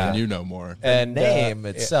 And you know more. And the name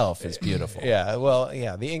itself is beautiful. Yeah. Well,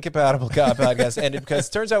 the Incompatible God podcast ended because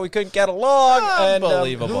it turns out we couldn't get along.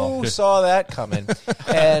 Unbelievable. And who saw that coming?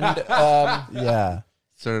 And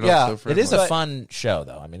it is a fun show,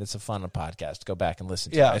 though. I mean, it's a fun podcast to go back and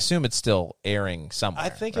listen to. I assume it's still airing somewhere. I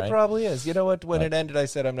think it probably is. You know what? When it ended, I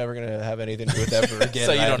said I'm never going to have anything to do with ever again.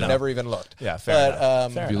 So you don't know. Never even looked. Yeah, fair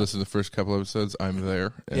enough. If you listen to the first couple episodes, I'm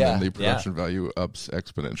there, and then the production value ups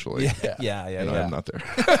exponentially. And I'm not there.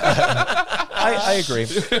 I agree.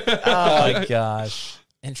 Oh my gosh.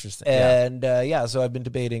 Interesting. And so I've been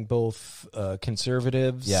debating both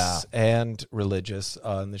conservatives and religious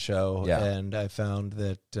on the show. Yeah. And I found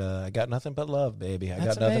that I got nothing but love, baby. I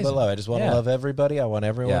got nothing but love. I just want to love everybody. I want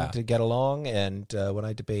everyone to get along. And when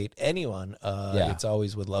I debate anyone, it's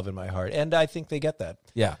always with love in my heart. And I think they get that.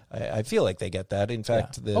 Yeah. I feel like they get that. In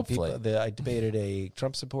fact, I debated a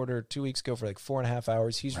Trump supporter 2 weeks ago for like 4.5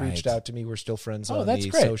 hours. He's reached out to me. We're still friends on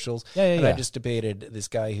the socials. And I just debated this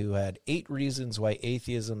guy who had 8 reasons why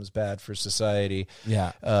atheism is bad for society.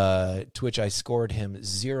 To which I scored him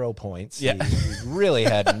 0 points. He really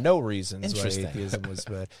had no reasons why atheism was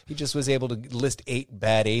bad. He just was able to list 8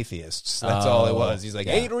 bad atheists. That's all it was. He's like,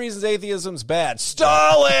 8 reasons atheism's bad.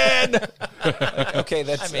 Stalin! Okay,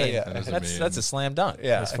 that's that's a slam dunk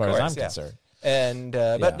as far as I'm concerned. And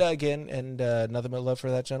but again, nothing but love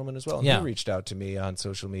for that gentleman as well. And he reached out to me on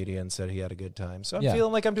social media and said he had a good time. So I'm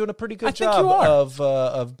feeling like I'm doing a pretty good job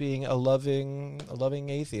of being a loving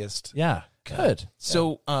atheist. Yeah, good.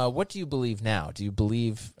 So what do you believe now? Do you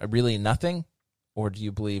believe really nothing, or do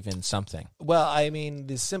you believe in something? Well, I mean,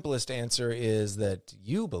 the simplest answer is that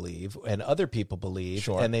you believe and other people believe,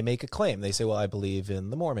 and they make a claim. They say, well, I believe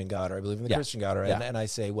in the Mormon God, or I believe in the Christian God, and I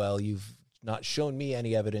say, well, you've not shown me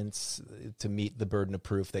any evidence to meet the burden of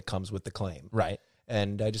proof that comes with the claim. Right.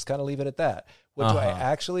 And I just kind of leave it at that. What do I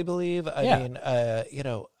actually believe? I mean,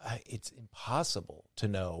 it's impossible to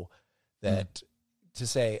know that, to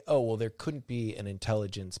say, oh, well, there couldn't be an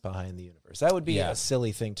intelligence behind the universe. That would be a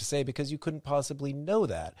silly thing to say because you couldn't possibly know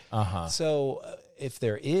that. So if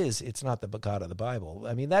there is, it's not the God of the Bible.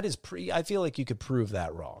 I mean, that is I feel like you could prove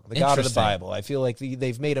that wrong. The God of the Bible. I feel like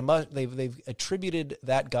they've made they've attributed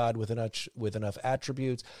that God with enough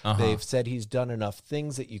attributes. They've said he's done enough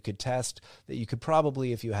things that you could test, that you could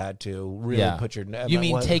probably, if you had to, really put your. You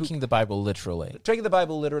mean taking the Bible literally? Taking the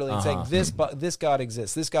Bible literally and saying this God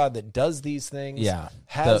exists. This God that does these things. Yeah,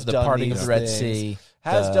 has the done parting these of the Red things, Sea.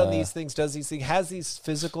 Has done these things, does these things, has these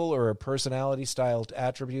physical or personality style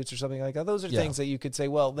attributes or something like that. Those are things that you could say,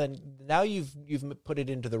 well, then now you've put it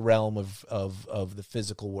into the realm of the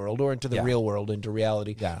physical world or into the real world, into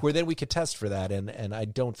reality, where then we could test for that. And I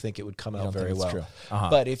don't think it would come out very well. True.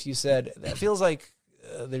 But if you said, that feels like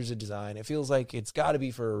there's a design, it feels like it's got to be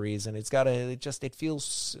for a reason. It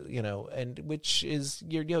feels, and which is,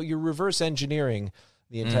 you're reverse engineering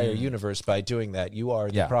the entire universe by doing that. You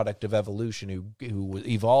are the product of evolution who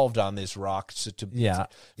evolved on this rock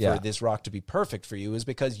for this rock to be perfect for you is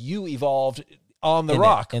because you evolved on the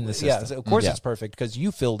rock in the system. Yeah, so of course it's perfect because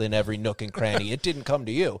you filled in every nook and cranny. It didn't come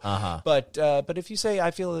to you. But if you say,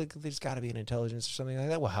 I feel like there's got to be an intelligence or something like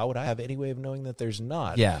that, well, how would I have any way of knowing that there's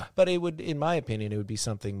not? Yeah. But it would, in my opinion, it would be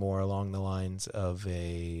something more along the lines of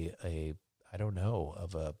a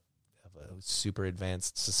super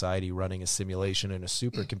advanced society running a simulation in a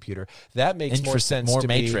supercomputer. That makes more sense more to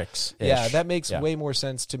Matrix. me. Yeah, that makes way more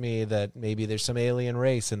sense to me that maybe there's some alien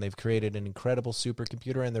race and they've created an incredible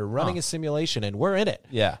supercomputer and they're running a simulation and we're in it.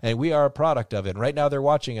 Yeah. And we are a product of it. And right now they're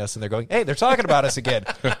watching us and they're going, hey, they're talking about us again.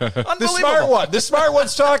 The smart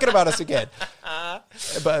one's talking about us again.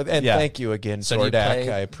 Thank you again,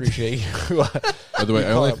 Zordak. I appreciate you. By the way,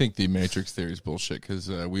 I only think the Matrix theory is bullshit because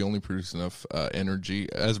we only produce enough energy,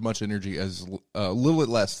 as much energy as a little bit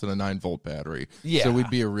less than a 9-volt battery. Yeah. So we'd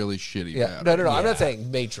be a really shitty battery. No. I'm not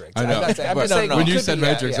saying Matrix. I know. I'm just saying when you said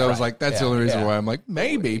Matrix, I was like, that's the only reason why I'm like,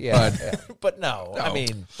 maybe. But no. I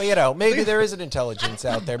mean, maybe there is an intelligence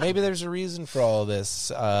out there. Maybe there's a reason for all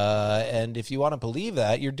this. And if you want to believe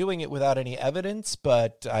that, you're doing it without any evidence,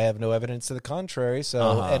 but I have no evidence to the contrary.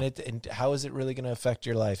 So, and how is it really going to affect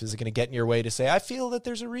your life? Is it going to get in your way to say, I feel that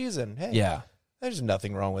there's a reason? Hey, there's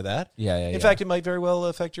nothing wrong with that. In fact, it might very well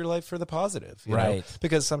affect your life for the positive. You know?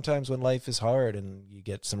 Because sometimes when life is hard and you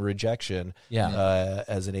get some rejection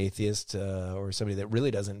as an atheist or somebody that really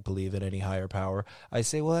doesn't believe in any higher power, I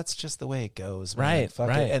say, well, that's just the way it goes. Man. Fuck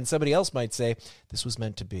it. And somebody else might say, this was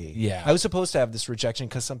meant to be. I was supposed to have this rejection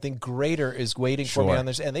because something greater is waiting for me on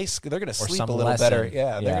this. And they're going to sleep a little better.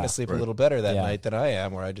 They're going to sleep a little better that night than I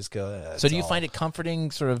am, where I just go, so do you find it comforting,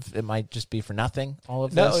 sort of, it might just be for nothing, all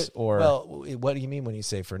of this? What do you mean when you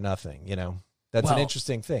say for nothing? That's an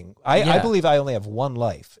interesting thing. I believe I only have one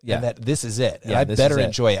life, and that this is it. And I better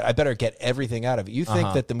enjoy it. I better get everything out of it. You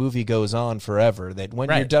think that the movie goes on forever, that when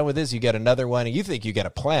you're done with this, you get another one, and you think you get a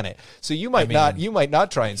planet. So you might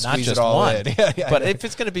not try and squeeze it all in. But if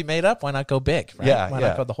it's going to be made up, why not go big? Right? Why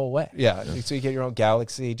not go the whole way? So you get your own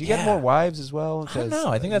galaxy. Do you get more wives as well? I don't know.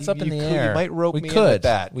 I think that's up in the air. You might rope me in with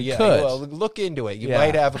that. We could. Well, look into it. You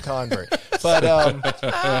might have a convert. But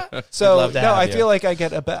I feel like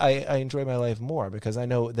I enjoy my life more because I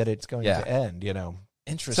know that it's going to end,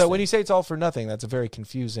 Interesting. So when you say it's all for nothing, that's a very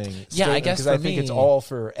confusing statement. I guess because I think it's all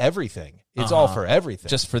for everything. It's all for everything.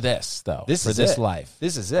 Just for this, though. This life.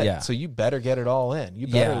 This is it. Yeah. So you better get it all in. You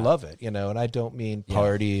better love it, And I don't mean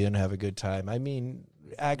party and have a good time. I mean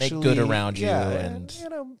actually make good around you and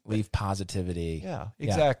leave positivity. Yeah,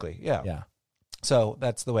 exactly. Yeah. So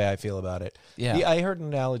that's the way I feel about it. Yeah. I heard an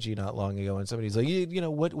analogy not long ago, and somebody's like,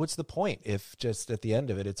 what's the point if just at the end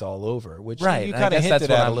of it, it's all over? Which you kind of hinted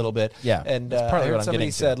at a little bit. Yeah. And I heard somebody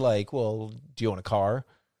said, like, well, do you own a car?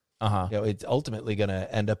 It's ultimately going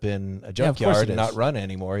to end up in a junkyard and not run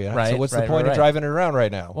anymore. Right. So what's the point of driving it around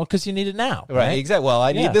right now? Well, because you need it now. Right. Exactly. Well,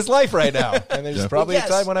 I need this life right now. And there's probably a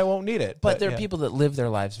time when I won't need it. But there are people that live their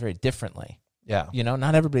lives very differently. Yeah.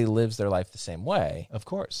 Not everybody lives their life the same way. Of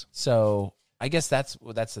course. So I guess that's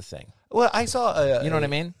the thing. Well, I saw you know what I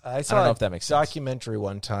mean? I saw don't know if that makes sense. Documentary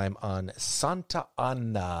one time on Santa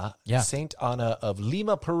Ana, Saint Ana of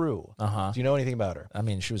Lima, Peru. Do you know anything about her? I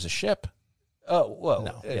mean, she was a ship. Oh, whoa.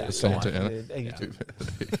 No. Yeah. Santa Ana.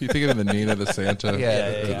 You thinking of the Nina, the Santa?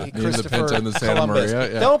 Yeah. Nina, the Pinta, and the Santa Columbus.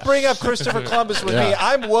 Maria? Yeah. Don't bring up Christopher Columbus with me.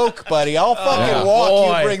 I'm woke, buddy. I'll fucking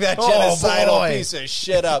walk you bring that genocidal piece of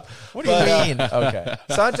shit up. What do you mean? Okay.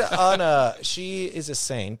 Santa Ana, she is a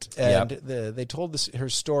saint, and they told her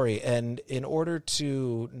story, and in order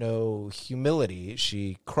to know humility,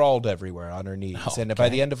 she crawled everywhere on her knees. And by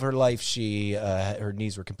the end of her life, she her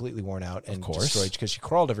knees were completely worn out and destroyed because she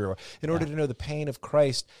crawled everywhere. In order to know the pain of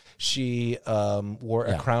Christ, she wore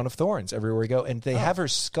a crown of thorns everywhere we go. And they have her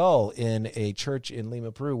skull in a church in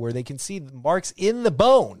Lima, Peru, where they can see the marks in the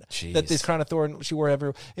bone that this crown of thorn she wore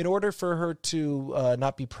everywhere. In order for her to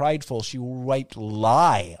not be prideful, she wiped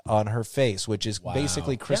lye on her face, which is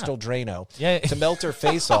basically crystal Drano, to melt her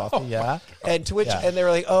face off. And to which, and they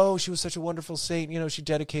were like, oh, she was such a wonderful saint. You know, she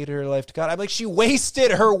dedicated her life to God. I'm like, she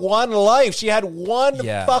wasted her one life. She had one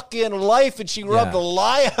fucking life, and she rubbed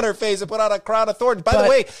lye on her face and put on a crown of thorns. By the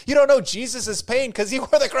way, you don't know Jesus' pain because he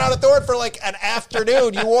wore the crown of thorns for like an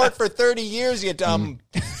afternoon. You wore it for 30 years, you dumb.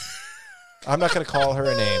 I'm not going to call her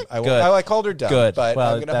a name. I called her dumb, but I'm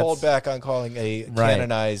going to hold back on calling a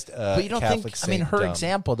canonized but you don't Catholic saint. I mean, her dumb.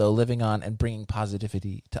 example, though, living on and bringing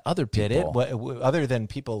positivity to other people. Did it? What, other than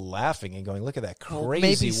people laughing and going, look at that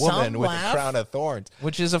crazy woman with a crown of thorns.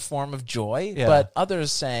 Which is a form of joy, but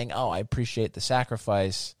others saying, oh, I appreciate the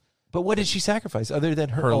sacrifice. But what did she sacrifice other than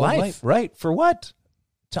her life? Right. For what?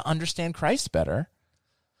 To understand Christ better.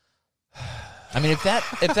 I mean, if that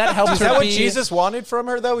helps, is that what Jesus wanted from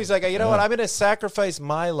her? Though he's like, you know what, I'm going to sacrifice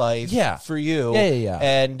my life for you.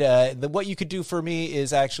 And what you could do for me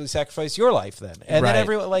is actually sacrifice your life. Then, and then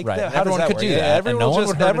everyone how everyone could do that.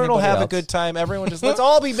 Everyone will have a good time. Everyone just let's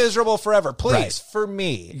all be miserable forever, please, for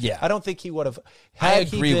me. Yeah, I don't think he would have. Had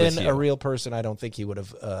he been a real person, I don't think he would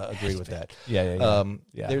have agreed with that.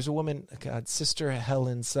 There's a woman, Sister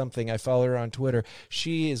Helen something. I follow her on Twitter.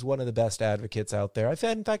 She is one of the best advocates out there.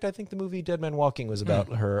 In fact, I think the movie Dead Man Walking was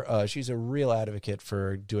about her. She's a real advocate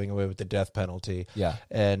for doing away with the death penalty.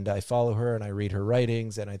 And I follow her and I read her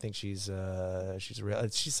writings, and I think she's real.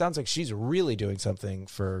 She sounds like she's really doing something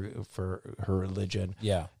for her religion.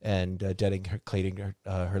 And dedicating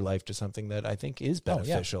her life to something that I think is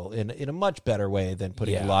beneficial in a much better way than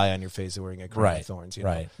putting a lie on your face and wearing a crown of thorns. You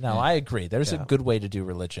know? No, I agree. There's a good way to do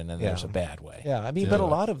religion, and there's a bad way. I mean, but a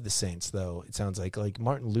lot of the saints, though, it sounds like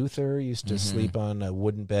Martin Luther used to sleep on a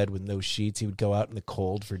wooden bed with no sheets. He would go out in the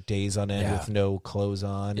cold for days on end with no clothes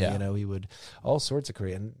on. You know, he would all sorts of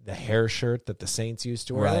crazy. And the hair shirt that the saints used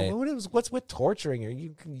to wear. What's with torturing her?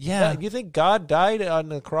 You think God died on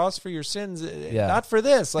the cross for your sins? Not for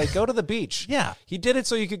this. Like, go to the beach. He did it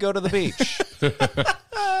so you could go to the beach.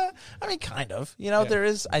 I mean, kind of. You know, there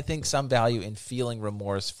is, I think, some value in feeling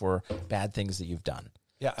remorse for bad things that you've done.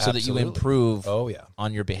 So that you improve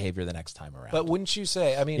on your behavior the next time around. But wouldn't you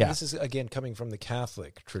say, I mean, this is, again, coming from the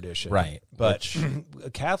Catholic tradition. Right. But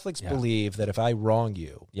Catholics believe that if I wrong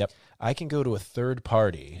you, I can go to a third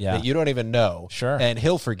party that you don't even know, and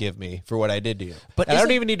he'll forgive me for what I did to you. But I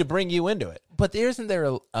don't even need to bring you into it. But isn't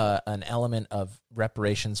there an element of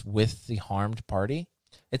reparations with the harmed party?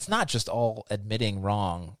 It's not just all admitting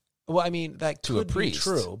wrong. Well, I mean, that could be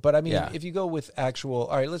true. But I mean, if you go with actual,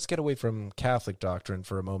 all right, let's get away from Catholic doctrine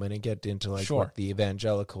for a moment and get into what the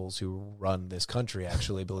evangelicals who run this country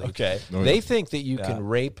actually believe. They think that you can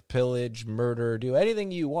rape, pillage, murder, do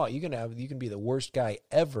anything you want. You can be the worst guy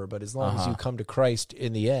ever, but as long as you come to Christ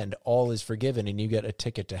in the end, all is forgiven and you get a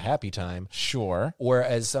ticket to happy time.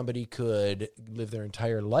 Whereas somebody could live their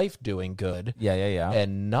entire life doing good.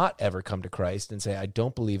 And not ever come to Christ and say, I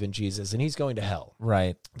don't believe in Jesus, and he's going to hell.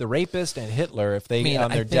 The rapist and Hitler, if they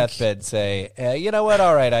on their deathbed say, you know what,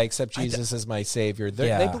 all right, I accept Jesus as my savior,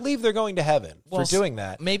 they believe they're going to heaven for doing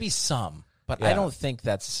that. Maybe some, but I don't think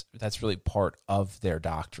that's really part of their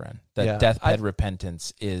doctrine. That deathbed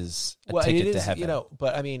repentance is a ticket to heaven. You know,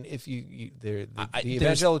 but I mean, if the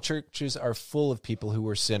evangelical churches are full of people who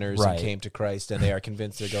were sinners and came to Christ, and they are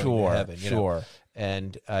convinced they're going to heaven. You know?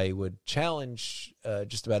 And I would challenge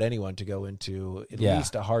just about anyone to go into at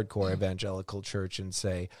least a hardcore evangelical church and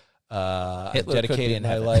say, I've dedicated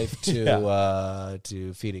my life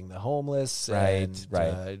to feeding the homeless and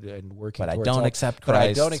working. But I don't accept Christ. But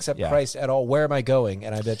I don't accept Christ at all. Where am I going?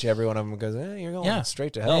 And I bet you every one of them goes, you're going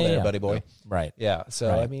straight to hell there, buddy boy.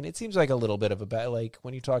 So I mean, it seems like a little bit of a bad, like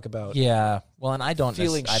when you talk about well, and I don't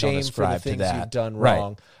feeling shame for the things you've done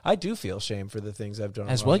wrong. I do feel shame for the things I've done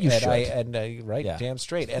as wrong. Well, you should. Damn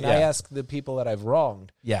straight. And I ask the people that I've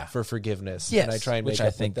wronged for forgiveness. And I try and make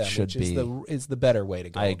up with them, which is the better way to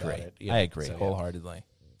go. I agree. I agree wholeheartedly.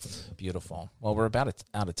 Beautiful. Well, we're about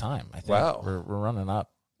out of time. I think. Wow. We're running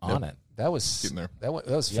up. on it. That was getting there. That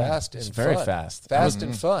was fast and very fun. fast,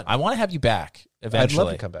 and fun. I want to have you back eventually. I'd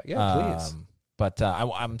love to come back. Yeah, please. But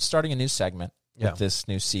I'm starting a new segment with this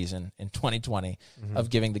new season in 2020 of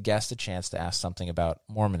giving the guest a chance to ask something about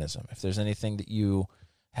Mormonism. If there's anything that you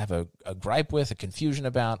have a gripe with, a confusion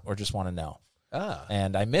about, or just want to know.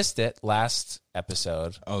 And I missed it last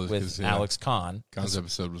episode with Alex Kahn. Kahn's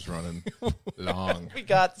episode was running long. We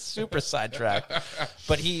got super sidetracked.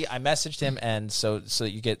 But I messaged him, and so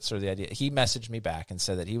that you get sort of the idea. He messaged me back and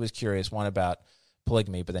said that he was curious, one, about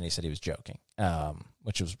polygamy, but then he said he was joking,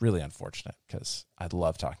 which was really unfortunate because I'd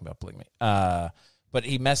love talking about polygamy. But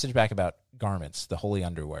he messaged back about garments, the holy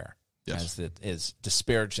underwear. Yes. As it is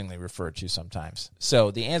disparagingly referred to sometimes. So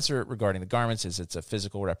the answer regarding the garments is it's a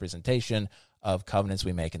physical representation of covenants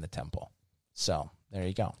we make in the temple. So there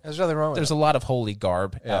you go. There's nothing wrong with There's a lot of holy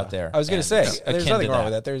garb out there. I was going to say, there's nothing wrong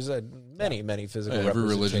with that. There's many physical every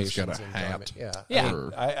representations. Religion's got a hat. Yeah.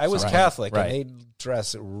 I was Catholic, and they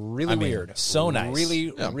dress really weird. So nice. Really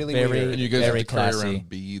very weird. And you guys have to carry classy. around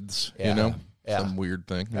beads, you know? Some weird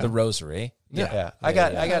thing. The rosary. I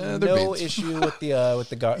got no issue with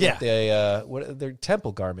their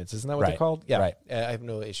temple garments. Isn't that what they're called? Yeah, right. I have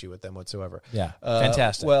no issue with them whatsoever. Yeah,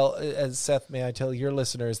 fantastic. Well, as Seth, may I tell your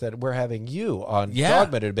listeners that we're having you on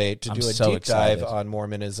Dogma Debate to do a deep dive on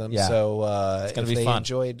Mormonism. Yeah. So it's going to be fun.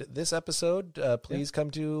 Enjoyed this episode, please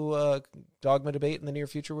come to Dogma Debate in the near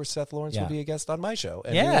future, where Seth Lawrence will be a guest on my show,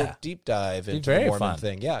 and we will deep dive into the Mormon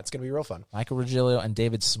thing. Yeah, it's going to be real fun. Michael Regilio and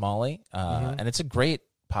David Smalley, and it's a great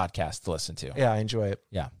podcast to listen to. Yeah, I enjoy it.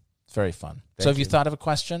 Yeah, it's very fun. So have you thought of a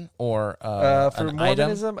question or for an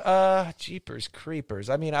Mormonism? item? Jeepers creepers.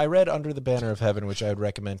 I mean, I read Under the Banner of Heaven, which I would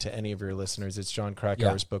recommend to any of your listeners. It's John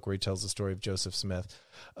Krakauer's book where he tells the story of Joseph Smith.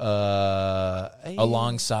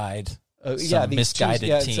 Alongside these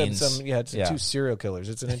misguided teens. Two serial killers.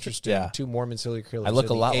 It's an interesting two Mormon serial killers. I look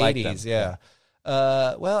a lot 80s, like them.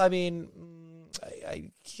 Well, I mean,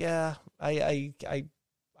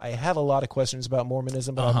 I have a lot of questions about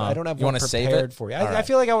Mormonism, but I don't have one prepared for you. I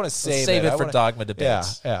feel like I want to save it for Dogma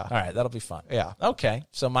Debates. Yeah. All right, that'll be fun. Yeah. Okay,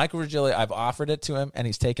 so Michael Regilio, I've offered it to him, and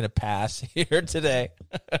he's taken a pass here today.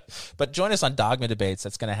 But join us on Dogma Debates.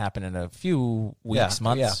 That's going to happen in a few weeks,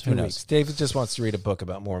 months. Yeah, who knows? Weeks. David just wants to read a book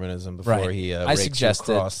about Mormonism before he I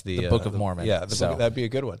suggested across the Book of Mormon. Yeah, book, that'd be a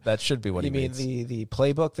good one. That should be what you he mean. The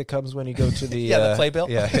playbook that comes when you go to the the playbill.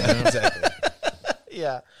 Yeah, exactly.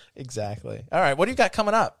 Yeah, exactly. All right, what do you got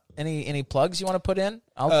coming up? Any plugs you want to put in?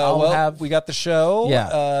 We got the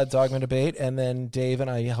show, Dogma Debate, and then Dave and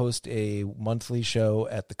I host a monthly show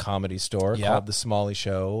at the Comedy Store called The Smalley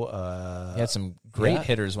Show. You had some great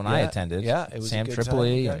hitters when I attended. Yeah, it was Sam a good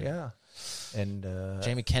Tripoli. time. And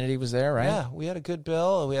Jamie Kennedy was there, right? Yeah, we had a good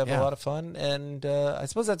bill. We have a lot of fun, and I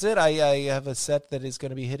suppose that's it. I have a set that is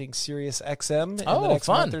going to be hitting Sirius XM in the next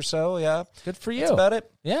month or so. Yeah, good for you. That's about it.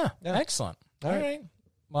 Yeah. Excellent. All right.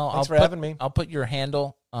 Well, thanks for having me. I'll put your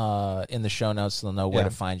handle in the show notes so they'll know where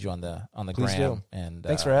to find you on the Please gram. Do. And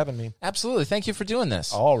thanks for having me. Absolutely. Thank you for doing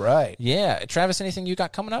this. All right. Yeah. Travis, anything you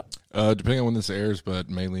got coming up? Depending on when this airs, but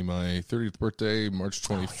mainly my 30th birthday, March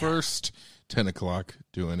 21st, 10 o'clock,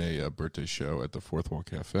 doing a birthday show at the Fourth Wall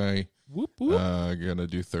Cafe. Whoop, whoop. Gonna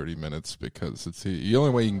do 30 minutes because it's the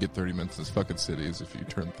only way you can get 30 minutes in this fucking city is if you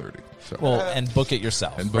turn 30. So. And book it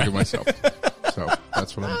yourself. And book it myself. So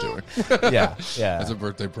that's what I'm doing. Yeah. As a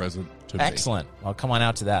birthday present to me. Excellent. Well, come on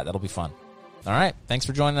out to that. That'll be fun. All right. Thanks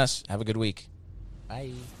for joining us. Have a good week.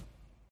 Bye.